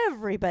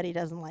everybody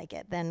doesn't like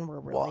it, then we're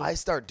really. Well,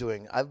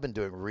 I've been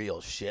doing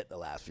real shit the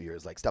last few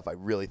years, like stuff I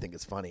really think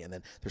is funny, and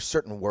then there's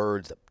certain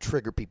words that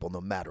trigger people no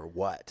matter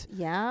what.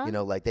 Yeah.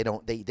 Like they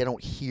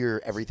don't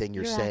hear everything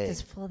you're saying. Your act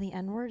is full of the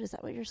N-word. Is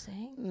that what you're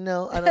saying?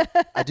 No, I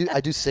don't.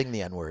 I do sing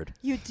the N-word.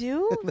 You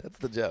do? That's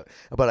the joke.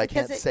 But I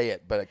can't say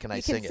it. But can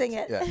I sing it? You can sing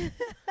it. Yeah.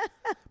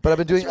 But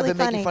I've been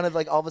making fun of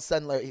like all of a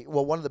sudden, like,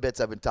 well, one of the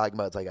bits I've been talking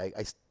about is like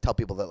I tell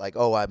people that like,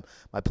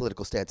 my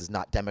political stance is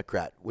not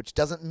Democrat, which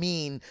doesn't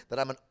mean that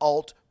I'm an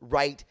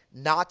alt-right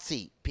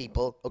Nazi,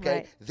 people, okay?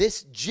 Right.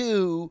 This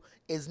Jew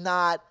is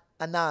not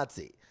a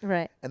Nazi.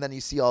 Right. And then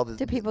you see all the.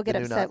 Do people get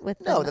upset with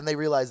No, them? then they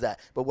realize that.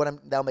 But what I'm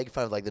now making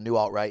fun of, like the new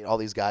alt-right, all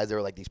these guys, they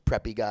were like these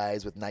preppy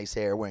guys with nice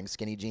hair, wearing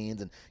skinny jeans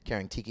and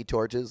carrying tiki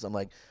torches. I'm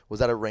like, was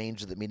that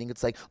arranged at the meeting?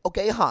 It's like,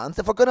 okay, Hans,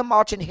 if we're going to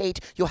march in hate,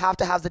 you have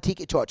to have the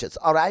tiki torches,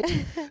 all right?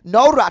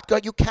 No,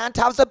 Rutger, you can't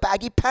have the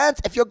baggy pants.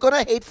 If you're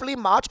going to hatefully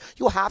march,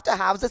 you have to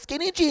have the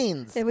skinny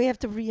jeans. Then we have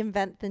to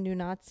reinvent the new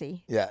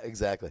Nazi. Yeah,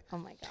 exactly. Oh,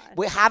 my God.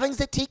 We're having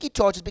the tiki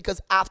torches because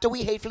after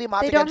we hatefully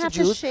march They don't against the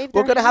have to Jews, shave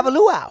we're their going to have a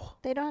luau.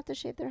 They don't have to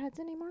shave their heads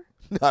anymore?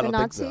 No, I don't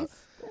think Nazis?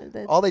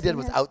 so. All they did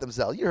was out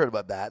themselves. You heard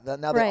about that. Now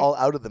they're Right. all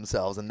outed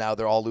themselves, and now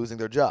they're all losing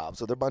their jobs.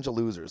 So they're a bunch of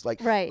losers. Like,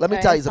 Right, let me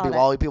right, tell I you saw something. that.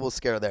 All you people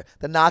scared there.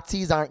 The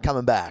Nazis aren't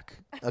coming back.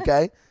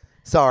 Okay,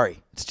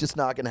 sorry, it's just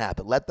not going to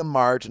happen. Let them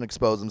march and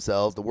expose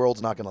themselves. The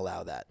world's not going to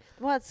allow that.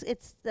 Well,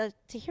 it's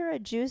to hear a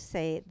Jew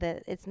say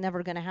that it's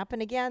never going to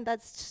happen again.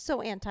 That's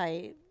so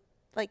anti.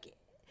 Like,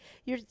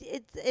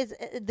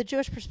 the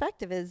Jewish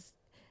perspective is.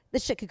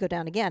 This shit could go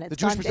down again. The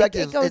Jewish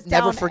perspective it goes is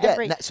never down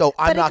forget. So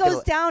I'm but not it going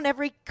goes down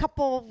every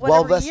couple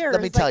years.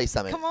 Let me tell you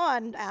something. Come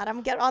on,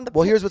 Adam, get on the.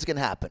 Well, here's what's going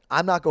to happen.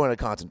 I'm not going to a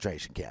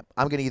concentration camp.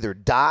 I'm going to either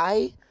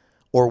die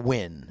or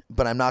win,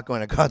 but I'm not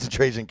going to a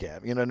concentration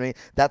camp. You know what I mean?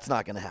 That's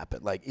not going to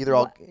happen. Like either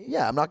I'm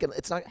not going to.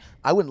 It's not.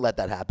 I wouldn't let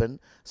that happen.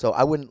 So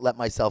I wouldn't let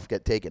myself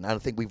get taken. I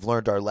don't think we've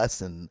learned our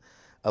lesson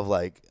of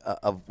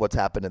of what's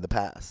happened in the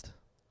past.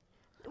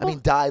 Well, I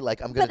mean, die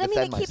like I'm going to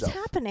defend myself. But it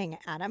keeps happening,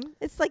 Adam.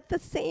 It's like the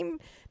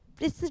same.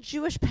 It's the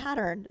Jewish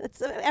pattern.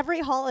 It's every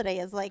holiday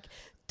is like,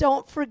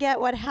 don't forget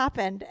what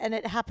happened, and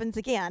it happens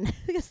again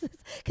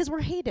because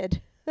we're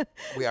hated.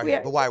 We are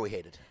hated. But why are we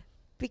hated?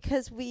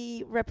 Because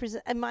we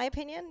represent. In my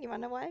opinion, you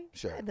want to know why?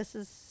 Sure. This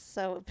is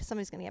so.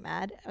 Somebody's gonna get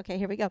mad. Okay,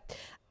 here we go.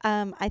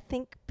 I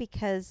think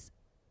because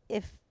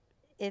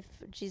if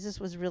Jesus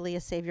was really a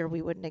savior,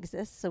 we wouldn't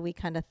exist. So we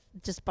kind of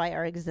just by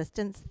our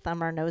existence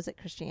thumb our nose at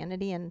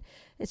Christianity, and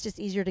it's just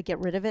easier to get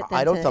rid of it. Than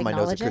I don't to thumb my nose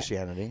at acknowledge it.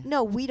 Christianity.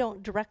 No, we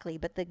don't directly,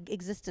 but the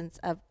existence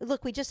of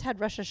we just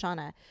had Rosh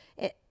Hashanah.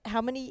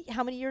 How many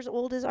years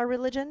old is our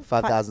religion?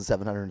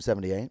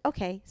 5,778.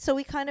 Okay, so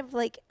we kind of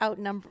like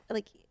outnumber.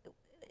 Like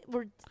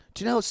we're.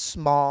 Do you know how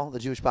small the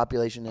Jewish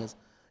population is?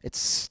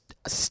 It's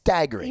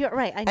staggering. You're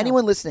right. I know.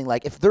 Anyone listening,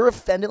 like, if they're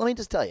offended, let me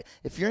just tell you,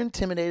 if you're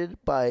intimidated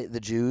by the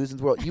Jews in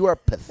the world, you are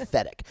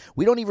pathetic.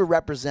 We don't even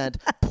represent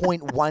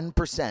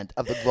 0.1%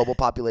 of the global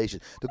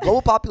population. The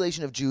global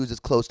population of Jews is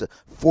close to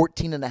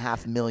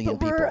 14.5 million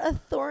people. We're a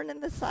thorn in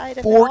the side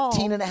of it all.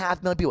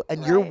 14.5 million people.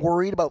 And you're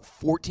worried about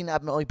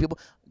 14.5 million people?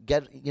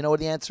 You know what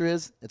the answer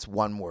is? It's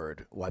one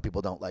word, why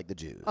people don't like the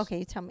Jews. Okay,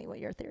 you tell me what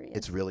your theory is.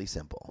 It's really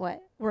simple.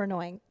 What? We're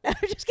annoying. I'm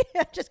just kidding.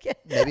 I'm just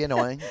kidding. Maybe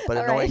annoying, but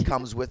All annoying right.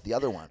 comes with the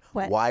other one.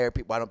 What? Why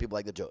don't people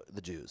like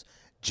the Jews?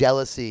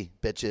 Jealousy,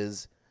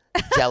 bitches.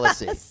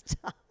 Jealousy.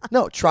 Stop.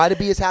 No, try to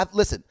be as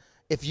listen,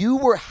 if you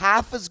were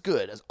half as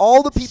good as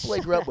all the people I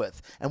grew up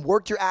with and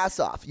worked your ass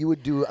off, you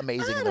would do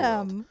amazing in the world.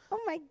 Adam. Oh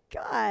my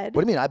God.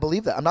 What do you mean? I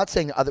believe that. I'm not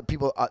saying other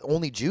people,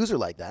 only Jews are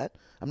like that.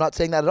 I'm not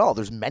saying that at all.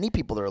 There's many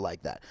people that are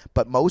like that.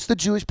 But most of the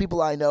Jewish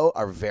people I know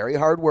are very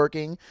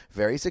hardworking,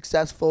 very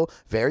successful,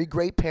 very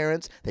great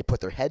parents. They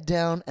put their head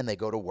down and they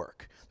go to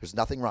work. There's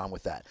nothing wrong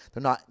with that.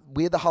 They're not.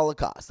 We had the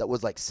Holocaust. That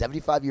was like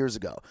 75 years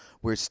ago.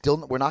 We're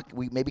not.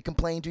 We maybe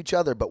complain to each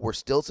other, but we're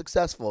still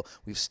successful.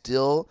 We've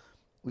still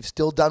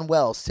done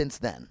well since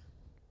then.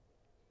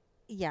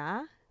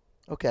 Yeah.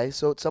 Okay,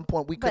 so at some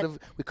point we could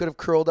have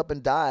curled up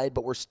and died,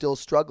 but we're still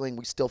struggling.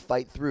 We still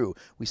fight through.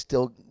 We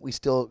still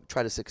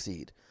try to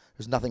succeed.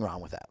 There's nothing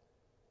wrong with that.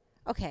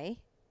 Okay,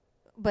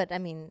 but I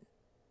mean,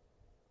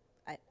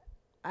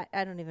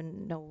 I don't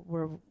even know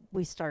where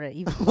we started.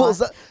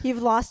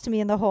 You've lost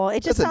me in the whole.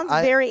 It just sounds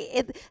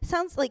it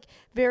sounds like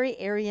very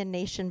Aryan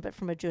nation, but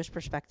from a Jewish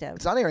perspective.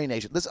 It's not Aryan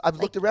nation. Listen, I've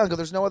looked around and go,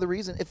 there's no other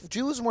reason. If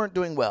Jews weren't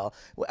doing well,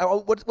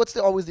 what's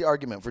always the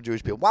argument for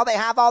Jewish people? Well, they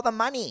have all the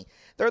money.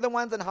 They're the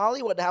ones in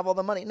Hollywood that have all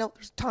the money. No,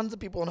 there's tons of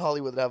people in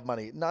Hollywood that have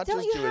money, not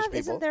just Jewish people.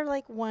 Isn't there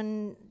like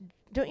one?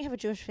 Don't you have a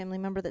Jewish family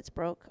member that's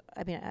broke?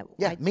 I mean,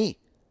 me.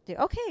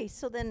 Okay,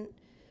 so then,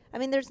 I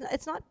mean,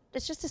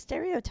 it's just a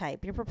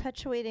stereotype. You're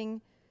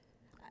perpetuating.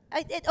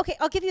 Okay,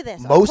 I'll give you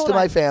this. Most of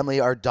my family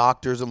are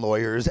doctors and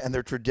lawyers, and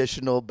they're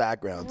traditional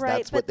backgrounds. Right,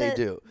 that's what they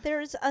do.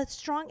 There's a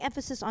strong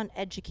emphasis on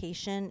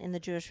education in the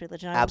Jewish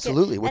religion.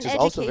 Absolutely, which is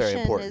also very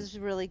important. Education is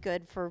really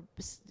good for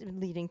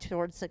leading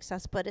towards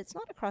success, but it's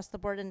not across the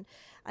board. And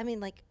I mean,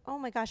 like, oh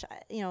my gosh,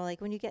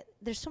 like when you get,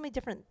 there's so many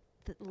different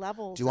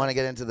levels. Do you want to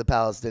get into the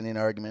Palestinian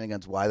argument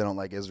against why they don't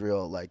like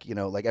Israel? Like,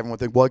 like everyone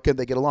thinks, why can't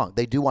they get along?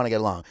 They do want to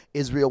get along.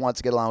 Israel wants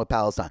to get along with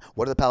Palestine.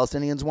 What do the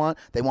Palestinians want?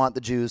 They want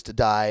the Jews to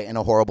die in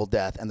a horrible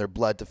death and their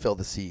blood to fill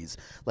the seas.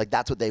 Like,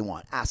 that's what they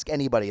want. Ask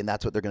anybody, and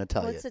that's what they're going to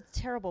tell you. It's a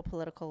terrible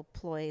political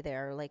ploy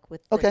there, like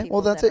with. Okay,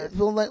 well that's it.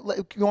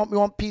 Well, you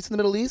want peace in the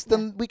Middle East?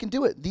 Then we can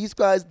do it. These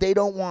guys, they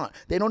don't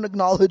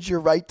acknowledge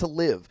your right to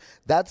live.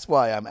 That's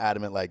why I'm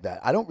adamant like that.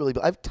 I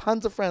have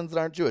tons of friends that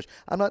aren't Jewish.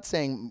 I'm not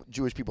saying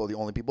Jewish people are the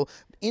only people.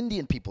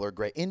 Indian people are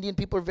great. Indian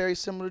people are very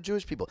similar to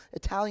Jewish people.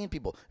 Italian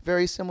people,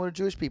 very similar to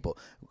Jewish people.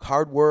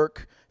 Hard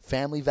work,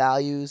 family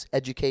values,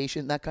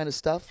 education, that kind of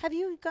stuff. Have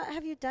you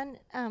done,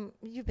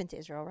 you've been to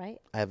Israel,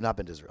 right? I have not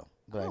been to Israel,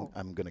 but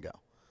I'm going to go.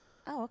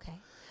 Oh, okay.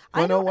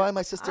 I know why?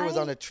 My sister was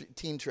on a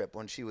teen trip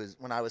when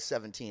I was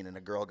 17, and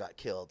a girl got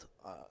killed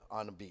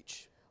on a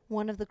beach.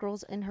 One of the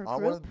girls in her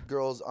group? One of the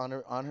girls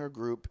on her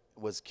group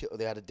was killed.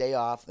 They had a day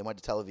off. They went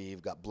to Tel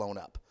Aviv, got blown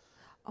up.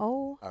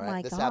 Oh, all right.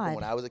 My God. This happened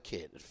when I was a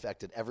kid. It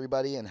affected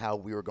everybody and how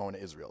we were going to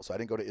Israel. So I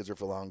didn't go to Israel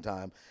for a long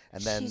time.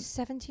 And then she's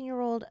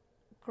 17-year-old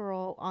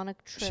girl on a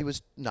trip. She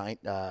was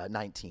 19.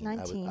 19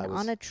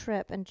 on a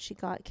trip, and she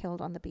got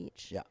killed on the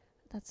beach. Yeah.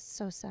 That's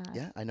so sad.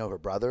 Yeah, I know her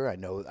brother. I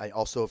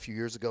also, a few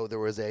years ago, there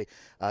was a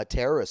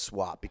terrorist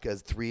swap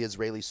because 3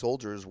 Israeli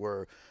soldiers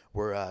were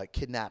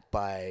kidnapped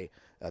by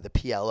the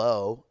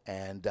PLO,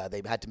 and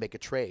they had to make a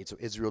trade. So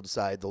Israel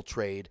decided they'll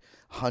trade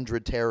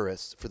 100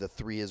 terrorists for the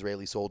 3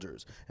 Israeli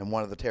soldiers. And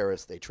one of the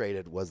terrorists they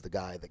traded was the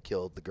guy that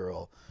killed the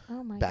girl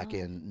back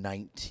in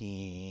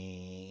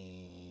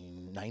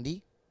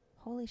 1990.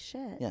 Holy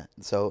shit. Yeah.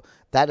 So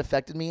that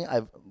affected me.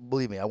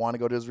 Believe me, I want to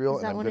go to Israel,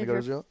 and I'm going to go to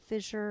Israel.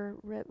 Fisher,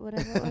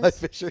 whatever it was? My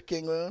Fisher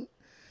King Loon.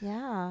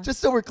 Yeah. Just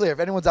so we're clear, if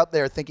anyone's out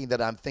there thinking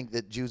that I think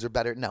that Jews are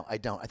better, no, I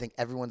don't. I think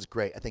everyone's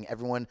great. I think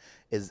everyone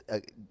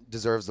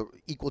deserves the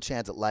equal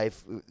chance at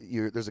life.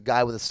 There's a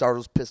guy with a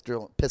starter's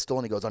pistol,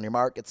 and he goes, on your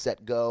mark, get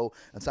set, go.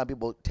 And some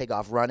people take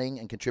off running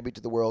and contribute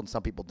to the world, and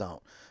some people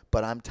don't.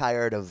 But I'm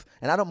tired of,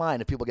 and I don't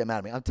mind if people get mad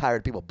at me, I'm tired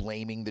of people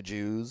blaming the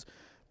Jews.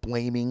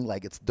 Blaming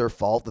like it's their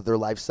fault that their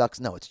life sucks.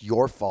 No, it's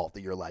your fault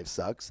that your life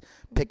sucks.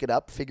 Pick it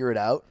up, figure it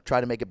out, try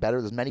to make it better.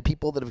 There's many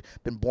people that have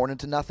been born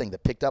into nothing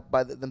that picked up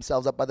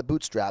themselves up by the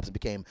bootstraps and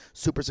became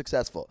super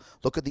successful.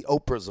 Look at the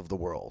Oprahs of the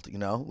world,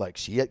 like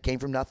she came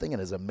from nothing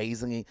and is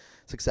amazingly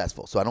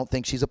successful. So I don't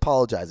think she's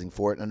apologizing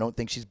for it, and I don't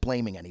think she's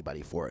blaming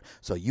anybody for it.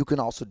 So you can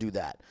also do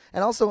that.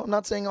 And also, I'm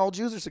not saying all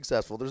Jews are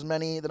successful. There's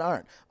many that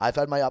aren't. I've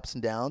had my ups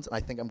and downs, and I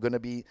think I'm going to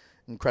be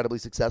incredibly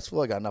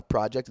successful. I got enough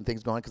projects and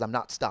things going because I'm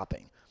not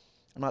stopping.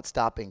 I'm not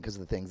stopping because of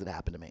the things that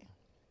happened to me.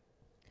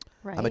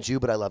 Right. I'm a Jew,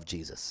 but I love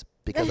Jesus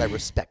because I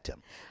respect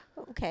him.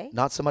 Okay.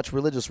 Not so much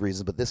religious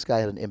reasons, but this guy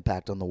had an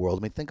impact on the world.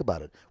 I mean, think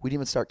about it. We didn't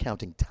even start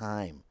counting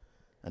time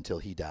until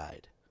he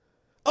died.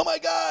 Oh, my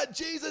God,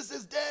 Jesus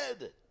is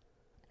dead.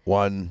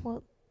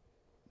 1,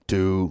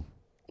 2,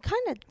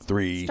 kind of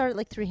 3. Started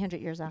like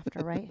 300 years after,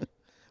 right?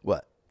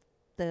 What?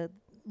 The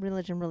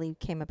religion really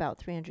came about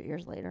 300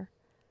 years later.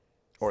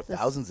 Or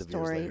thousands of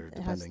years later,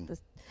 depending.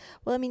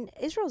 Well, I mean,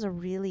 Israel's a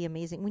really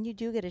amazing. When you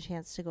do get a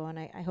chance to go, and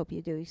I hope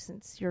you do,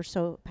 since you're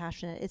so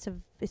passionate, it's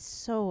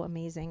so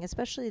amazing,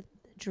 especially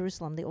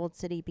Jerusalem, the old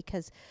city,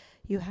 because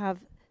you have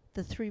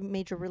the 3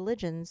 major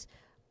religions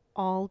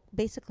all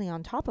basically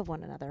on top of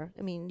one another.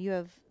 I mean, you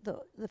have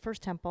the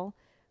first temple,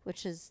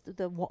 which is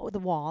the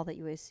wall that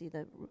you always see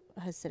the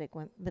Hasidic,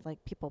 but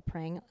like people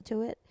praying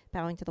to it,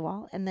 bowing to the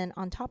wall, and then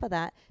on top of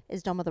that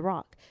is Dome of the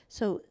Rock.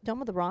 So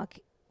Dome of the Rock,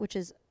 which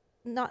is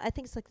I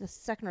think it's like the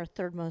second or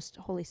third most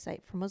holy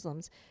site for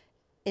Muslims,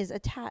 is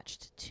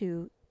attached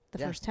to the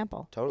Yeah, first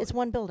temple. totally. It's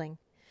one building.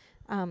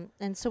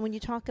 And so when you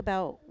talk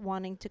about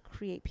wanting to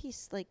create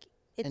peace, like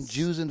it's... And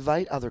Jews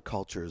invite other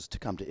cultures to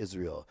come to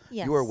Israel.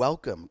 Yes. You are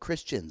welcome.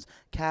 Christians,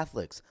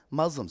 Catholics,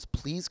 Muslims,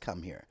 please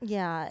come here.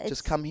 Yeah.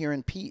 Just come here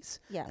in peace.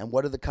 Yeah. And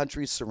what do the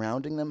countries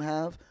surrounding them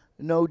have?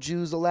 No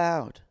Jews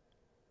allowed.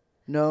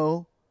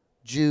 No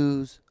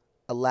Jews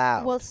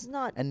allowed. Well, it's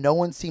not... And no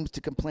one seems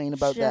to complain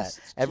about that. Just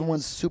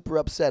Everyone's Jews. super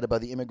upset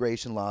about the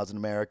immigration laws in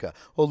America.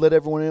 Oh, let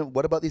everyone in.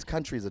 What about these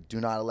countries that do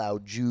not allow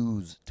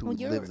Jews to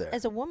live there?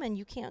 As a woman,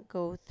 you can't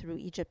go through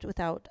Egypt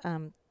without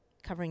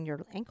covering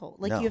your ankle.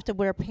 Like No. you have to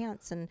wear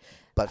pants and...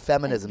 But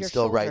feminism your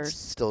still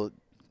shoulders.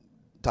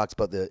 talks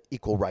about the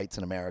equal rights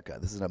in America.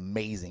 This is an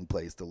amazing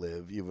place to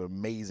live. You have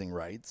amazing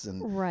rights,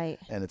 and Right.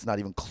 and it's not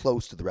even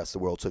close to the rest of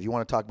the world. So if you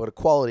want to talk about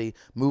equality,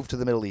 move to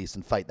the Middle East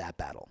and fight that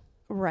battle.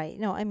 Right.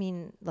 No, I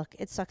mean, look,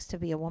 it sucks to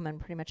be a woman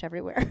pretty much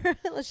everywhere.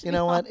 Let's just You be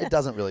know what? honest. It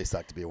doesn't really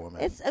suck to be a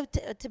woman. It's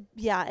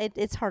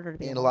it's harder to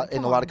be in a a woman. lot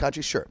Come on. of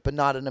countries, sure, but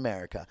not in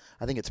America.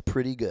 I think it's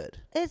pretty good.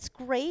 It's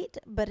great,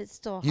 but it's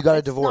still... You got a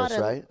it's divorce, not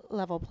a right?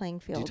 level playing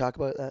field. Did you talk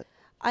about that?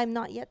 I'm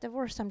not yet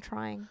divorced. I'm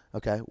trying.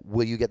 Okay.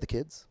 Will you get the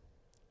kids?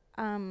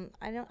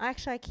 I don't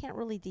actually. I can't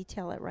really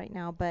detail it right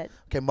now, but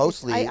Okay,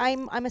 mostly.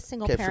 I'm a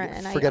single Okay, parent,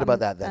 and forget I'm about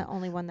that then. the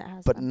only one that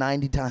has. But them.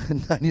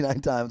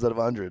 99 times out of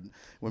 100,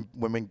 when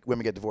women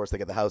get divorced, they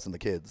get the house and the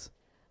kids.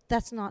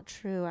 That's not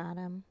true,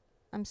 Adam.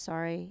 I'm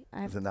sorry.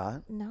 Is it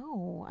not?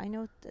 No, I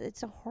know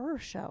it's a horror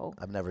show.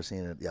 I've never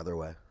seen it the other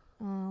way.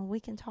 We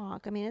can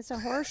talk. I mean, it's a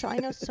horror show. I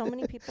know so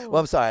many people. Well,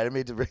 I'm sorry. I didn't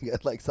mean to bring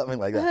it like something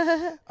like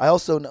that. I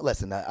also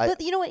listen. But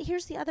you know what?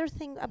 Here's the other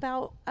thing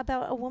about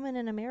a woman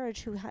in a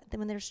marriage who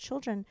when there's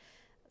children,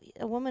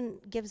 a woman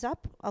gives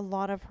up a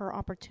lot of her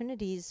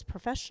opportunities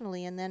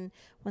professionally, and then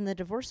when the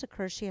divorce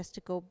occurs, she has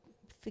to go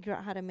figure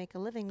out how to make a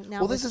living.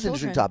 Now, well, this with is an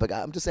interesting children- topic.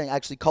 I'm just saying,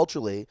 actually,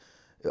 culturally,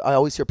 I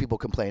always hear people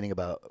complaining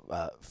about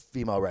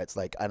female rights.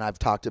 Like, and I've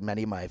talked to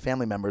many of my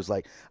family members.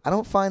 Like, I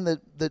don't find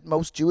that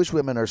most Jewish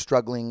women are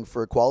struggling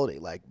for equality.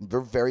 Like,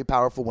 they're very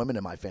powerful women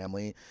in my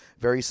family,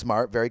 very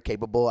smart, very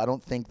capable. I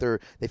don't think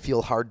they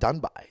feel hard done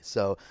by.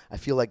 So I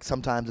feel like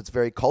sometimes it's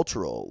very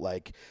cultural.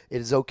 Like, it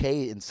is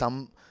okay in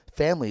some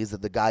families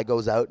that the guy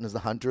goes out and is the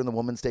hunter and the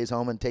woman stays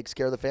home and takes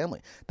care of the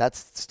family.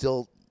 That's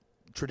still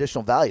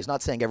traditional values.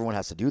 Not saying everyone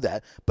has to do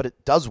that, but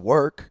it does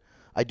work.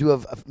 I do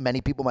have many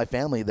people in my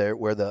family there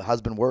where the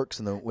husband works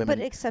and the women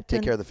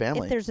take care of the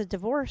family. If there's a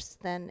divorce,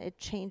 then it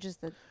changes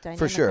the dynamic.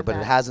 For sure, of but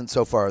that. it hasn't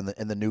so far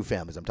in the new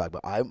families I'm talking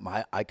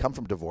about. I come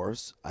from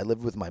divorce. I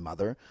lived with my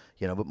mother,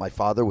 but my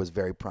father was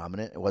very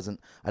prominent.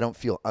 I don't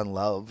feel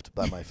unloved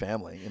by my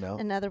family,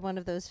 Another one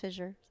of those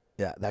fissures.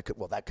 Yeah,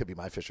 that could be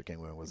my Fisher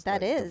King when I was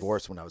is.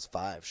 divorced when I was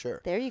 5,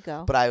 sure. There you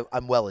go. But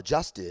I'm well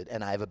adjusted,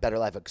 and I have a better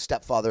life of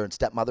stepfather and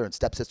stepmother and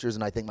stepsisters,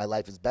 and I think my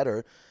life is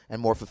better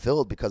and more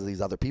fulfilled because of these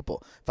other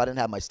people. If I didn't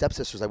have my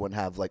stepsisters, I wouldn't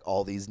have like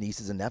all these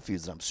nieces and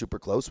nephews that I'm super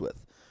close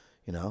with.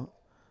 I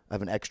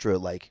have an extra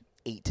like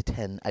 8 to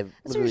 10.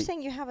 So you're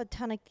saying you have a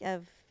ton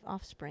of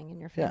offspring in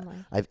your family.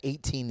 Yeah, I have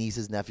 18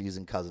 nieces, nephews,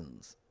 and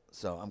cousins.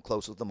 So I'm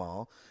close with them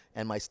all.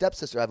 And my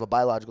stepsister, I have a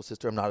biological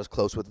sister I'm not as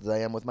close with as I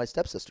am with my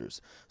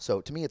stepsisters. So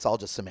to me, it's all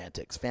just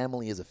semantics.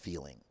 Family is a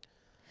feeling.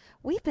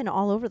 We've been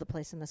all over the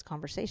place in this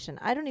conversation.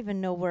 I don't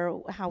even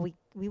know how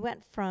we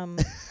went from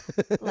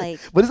like.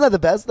 But isn't that the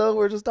best though?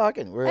 We're just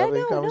talking. We're I having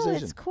know, a conversation.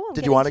 No, it's cool. I'm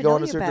Did you getting want to go know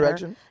in a you certain better.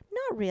 direction?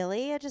 Not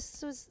really. I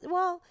just was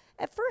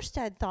at first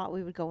I thought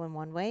we would go in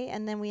one way,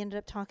 and then we ended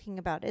up talking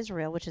about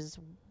Israel, which is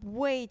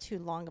way too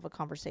long of a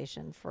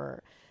conversation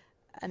for.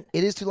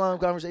 It is too long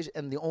of a conversation,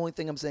 and the only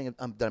thing I'm saying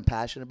that I'm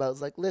passionate about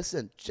is like,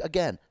 listen,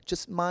 again,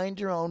 just mind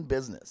your own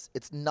business.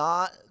 It's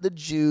not the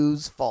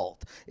Jews'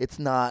 fault. It's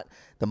not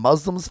the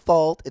Muslims'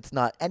 fault. It's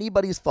not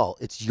anybody's fault.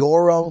 It's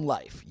your own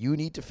life. You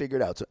need to figure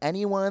it out. So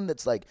anyone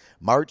that's like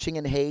marching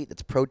in hate,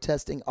 that's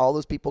protesting, all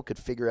those people could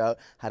figure out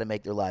how to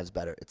make their lives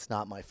better. It's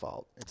not my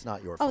fault. It's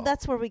not your fault. Oh,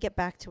 that's where we get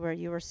back to where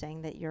you were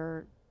saying that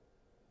you're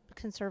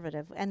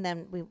conservative, and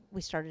then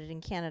we started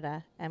in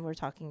Canada, and we're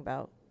talking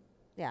about,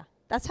 yeah.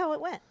 That's how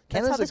it went.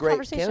 Canada's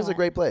a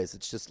great place.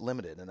 It's just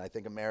limited, and I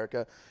think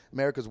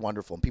America's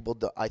wonderful. And people,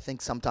 I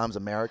think sometimes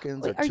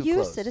Americans are too close. Are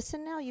you a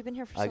citizen now? You've been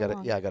here for so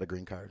long. I got a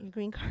green card. Your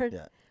green card.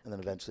 Yeah, and then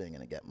eventually I'm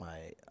gonna get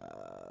my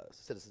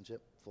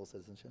citizenship, full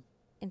citizenship.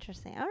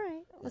 Interesting. All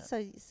right. Yeah.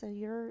 So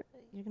you're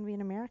gonna be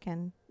an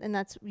American, and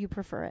you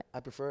prefer it. I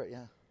prefer it.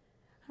 Yeah.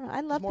 I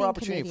love more being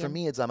opportunity Canadian.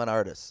 for me. I'm an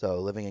artist, so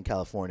living in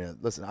California.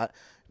 Listen,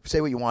 say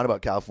what you want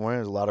about California.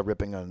 There's a lot of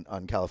ripping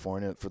on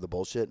California for the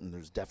bullshit, and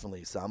there's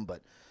definitely some,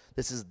 but.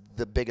 This is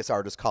the biggest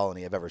artist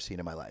colony I've ever seen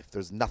in my life.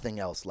 There's nothing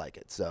else like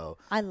it. So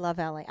I love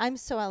LA. I'm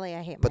so LA.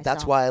 I hate myself. But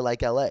that's why I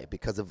like LA,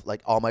 because of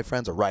like all my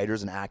friends are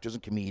writers and actors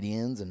and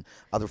comedians and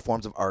other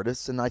forms of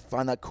artists, and I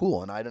find that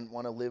cool. And I didn't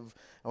want to live.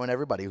 I want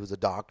everybody who's a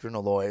doctor and a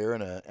lawyer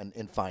and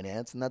in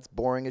finance, and that's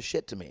boring as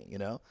shit to me.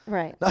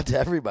 Right. Not to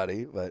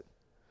everybody, but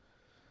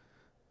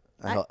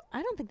I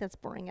don't think that's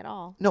boring at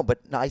all. No, but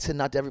I said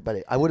not to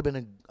everybody. I would have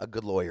been a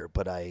good lawyer,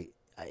 but I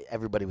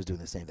everybody was doing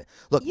the same thing.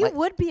 Look, You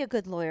would be a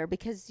good lawyer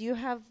because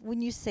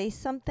when you say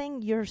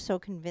something, you're so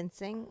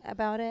convincing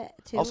about it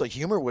too. also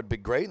humor would be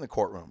great in the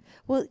courtroom.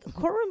 Well,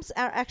 courtrooms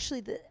are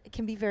actually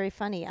can be very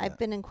funny. I've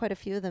been in quite a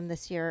few of them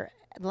this year,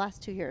 the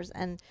last 2 years,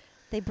 and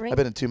they bring. I've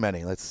been in too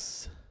many.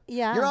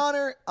 Your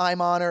Honor,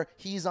 I'm honor,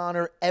 he's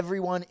honor,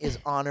 everyone is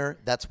honor.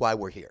 That's why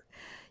we're here.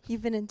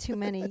 You've been in too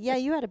many. Yeah,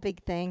 you had a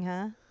big thing,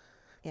 huh?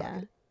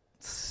 Yeah.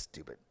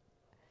 Stupid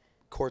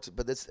courts,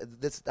 but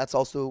that's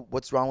also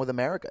what's wrong with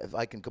America. If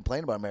I can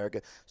complain about America,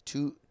 it's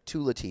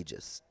too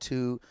litigious,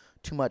 too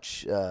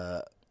much.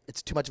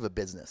 It's too much of a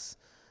business.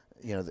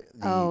 You know,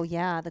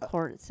 the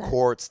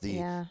courts,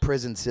 the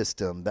prison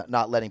system,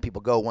 not letting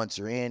people go once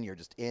you're in. You're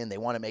just in. They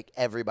want to make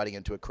everybody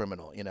into a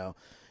criminal. You know,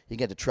 you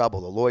get into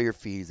trouble. The lawyer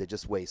fees, they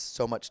just waste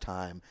so much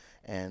time,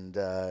 and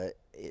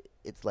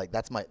it's like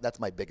that's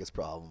my biggest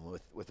problem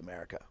with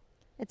America.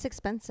 It's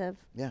expensive.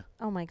 Yeah.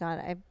 Oh my God,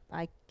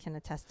 I can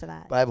attest to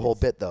that. But I have a whole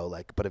bit though.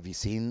 But have you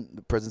seen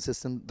the prison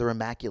system? They're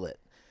immaculate.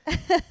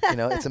 You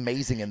know, it's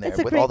amazing in there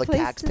with all the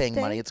tax-paying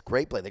money. It's a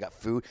great place. They got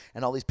food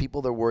and all these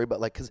people. They're worried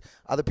about because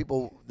other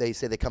people they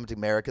say they come to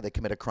America, they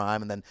commit a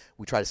crime, and then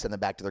we try to send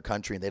them back to their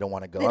country and they don't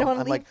want to go.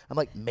 I'm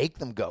like, make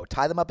them go.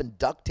 Tie them up and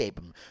duct tape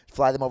them.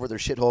 Fly them over their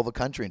shithole of a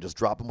country and just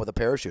drop them with a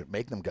parachute.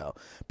 Make them go.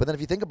 But then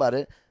if you think about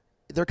it,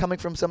 they're coming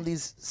from some of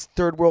these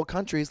third world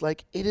countries.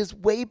 Like, it is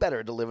way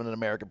better to live in an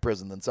American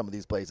prison than some of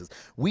these places.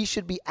 We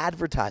should be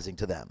advertising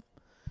to them.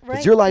 Right.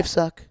 Does your life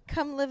suck?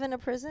 Come live in a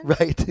prison?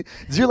 Right.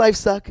 Does your life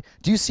suck?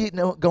 Do you see it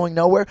going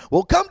nowhere?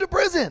 Well, come to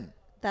prison.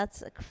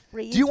 That's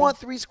crazy. Do you want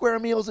 3 square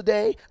meals a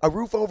day, a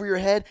roof over your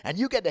head, and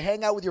you get to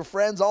hang out with your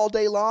friends all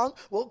day long?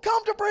 Well,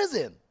 come to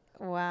prison.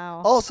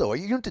 Wow. Also, are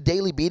you into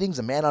daily beatings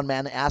and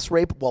man-on-man ass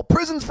rape? Well,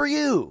 prison's for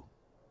you.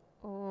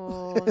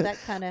 Oh, that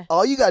kind of.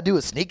 All you got to do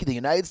is sneak in the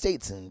United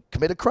States and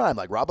commit a crime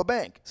like rob a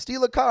bank,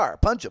 steal a car,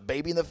 punch a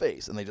baby in the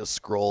face, and they just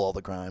scroll all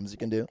the crimes you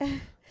can do.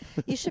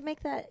 You should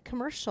make that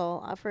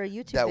commercial for a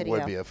YouTube video. That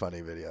would be a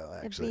funny video,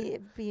 actually.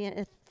 It'd be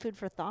a food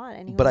for thought.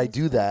 But I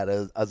do that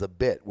as a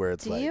bit where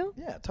it's do like, you?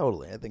 Yeah,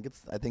 totally. I think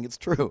it's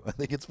true. I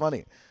think it's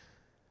funny.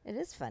 It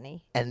is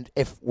funny. And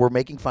if we're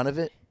making fun of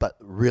it, but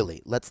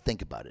really, let's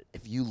think about it.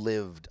 If you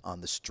lived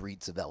on the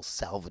streets of El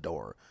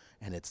Salvador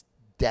and it's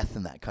death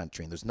in that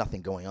country and there's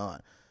nothing going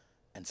on,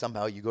 and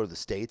somehow you go to the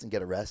States and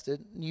get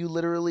arrested, you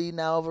literally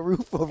now have a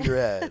roof over your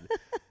head.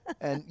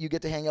 And you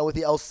get to hang out with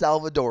the El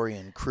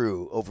Salvadorian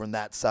crew over on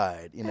that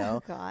side, you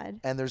know? Oh, God.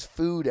 And there's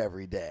food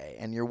every day.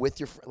 And you're with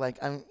your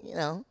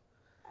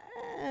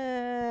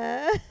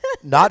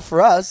not for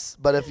us,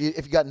 but if you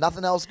got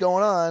nothing else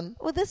going on.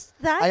 Well,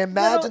 I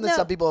imagine that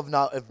some people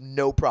have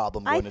no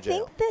problem going to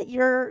jail. I think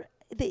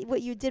that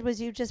what you did was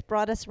you just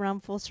brought us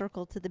around full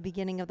circle to the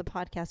beginning of the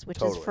podcast,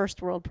 which is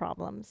first world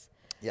problems.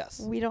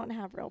 Yes. We don't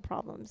have real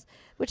problems,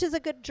 which is a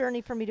good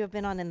journey for me to have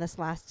been on in this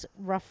last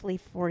roughly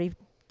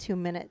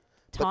 42-minute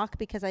talk,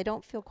 because I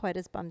don't feel quite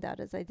as bummed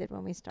out as I did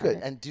when we started.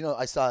 Good. And do you know,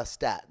 I saw a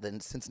stat that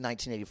since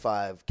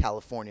 1985,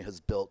 California has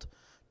built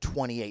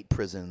 28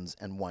 prisons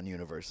and 1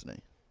 university.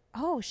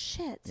 Oh,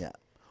 shit. Yeah.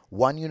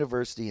 1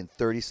 university in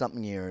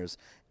 30-something years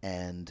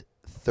and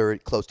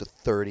close to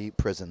 30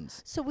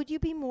 prisons. So would you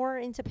be more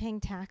into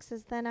paying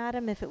taxes then,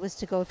 Adam, if it was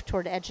to go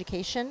toward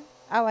education?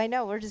 Oh, I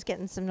know. We're just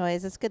getting some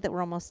noise. It's good that we're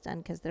almost done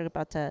because they're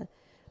about to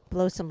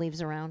blow some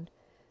leaves around.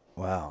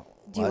 Wow.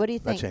 What do you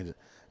think? That changes.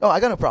 Oh, I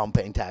got no problem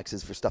paying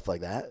taxes for stuff like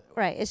that.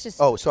 Right. It's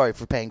just. Oh, sorry,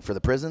 for paying for the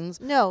prisons?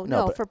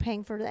 No, for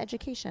paying for the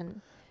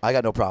education. I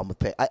got no problem with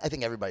pay. I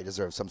think everybody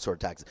deserves some sort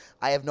of taxes.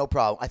 I have no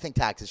problem. I think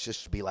taxes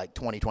just should be like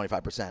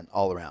 20-25%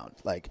 all around,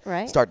 like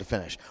start to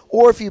finish.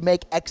 Or if you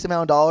make X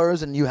amount of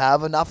dollars and you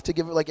have enough to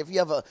give it, like if you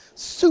have a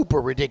super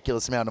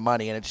ridiculous amount of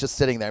money and it's just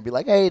sitting there, be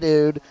like, hey,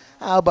 dude,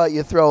 how about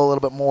you throw a little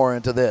bit more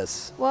into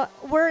this? Well,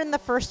 we're in the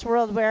first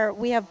world where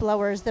we have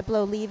blowers that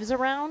blow leaves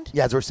around.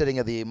 Yeah, as we're sitting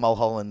at the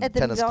Mulholland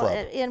Tennis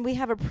Club. And we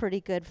have a pretty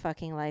good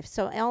fucking life.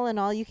 So all in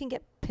all, you can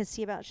get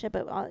pissy about shit,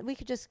 but we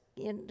could just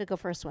to go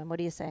for a swim. What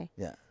do you say?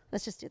 Yeah.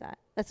 Let's just do that.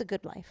 That's a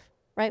good life,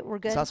 right? We're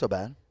good. It's not so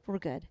bad. We're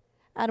good.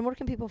 Adam, where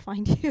can people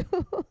find you?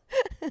 Well,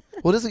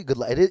 it is a good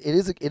life. It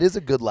is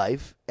a good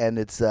life, and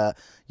it's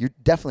you're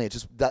definitely. It's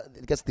just that,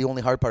 I guess the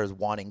only hard part is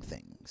wanting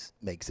things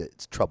makes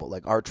it trouble.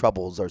 Like our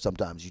troubles are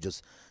sometimes you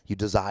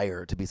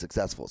desire to be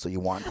successful, so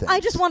you want things. I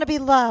just want to be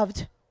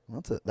loved.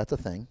 Well, that's a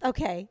thing.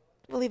 Okay.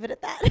 We'll leave it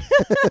at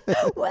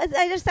that. Well,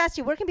 I just asked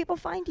you, where can people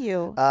find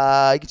you?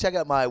 You can check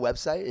out my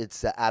website.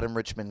 It's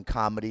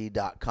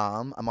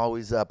adamrichmondcomedy.com. I'm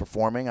always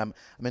performing. I'm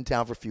in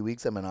town for a few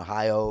weeks. I'm in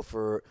Ohio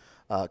for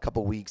a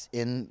couple weeks,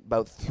 in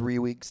about 3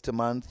 weeks to a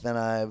month. Then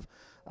I've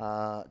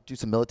do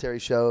some military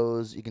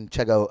shows. You can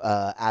check out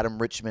Adam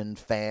Richmond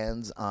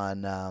Fans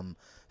on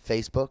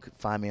Facebook.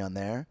 Find me on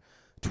there.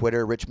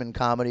 Twitter, Richmond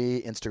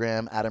Comedy.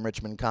 Instagram, Adam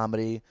Richmond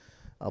Comedy.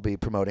 I'll be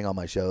promoting all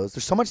my shows.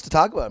 There's so much to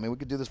talk about. I mean, we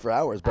could do this for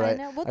hours, but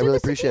I really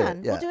appreciate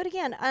it. Yeah. We'll do it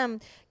again.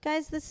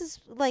 Guys, this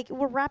is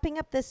we're wrapping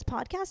up this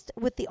podcast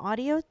with the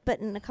audio, but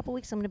in a couple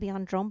weeks I'm going to be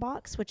on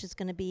Dronebox, which is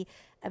going to be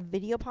a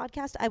video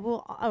podcast.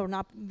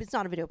 It's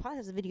not a video podcast,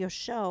 it's a video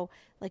show,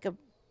 like a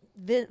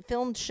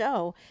filmed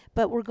show,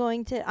 but I'm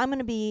going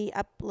to be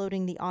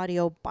uploading the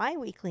audio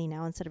bi-weekly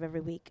now instead of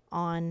every week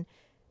on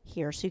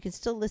here. So you can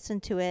still listen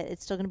to it.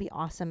 It's still going to be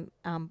awesome,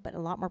 but a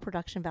lot more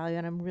production value,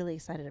 and I'm really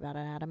excited about it,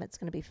 Adam. It's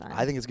going to be fun.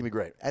 I think it's going to be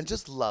great. And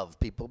just love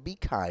people. Be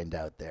kind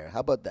out there. How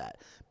about that?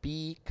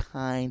 Be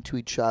kind to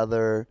each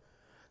other.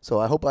 So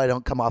I hope I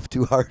don't come off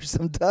too harsh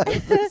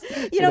sometimes.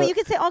 you know, you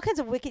can say all kinds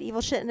of wicked, evil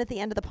shit, and at the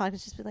end of the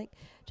podcast, just be like,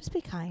 just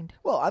be kind.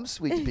 Well, I'm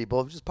sweet to people.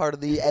 It's just part of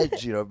the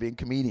edge, being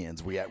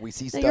comedians. We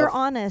see stuff. You're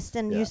honest,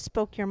 and you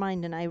spoke your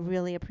mind, and I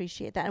really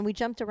appreciate that. And we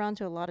jumped around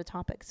to a lot of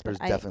topics. There's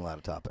definitely a lot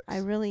of topics. I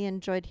really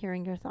enjoyed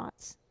hearing your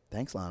thoughts.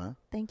 Thanks, Lana.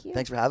 Thank you.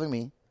 Thanks for having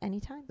me.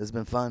 Anytime. This has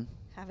been fun.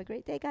 Have a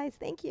great day, guys.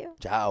 Thank you.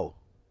 Ciao.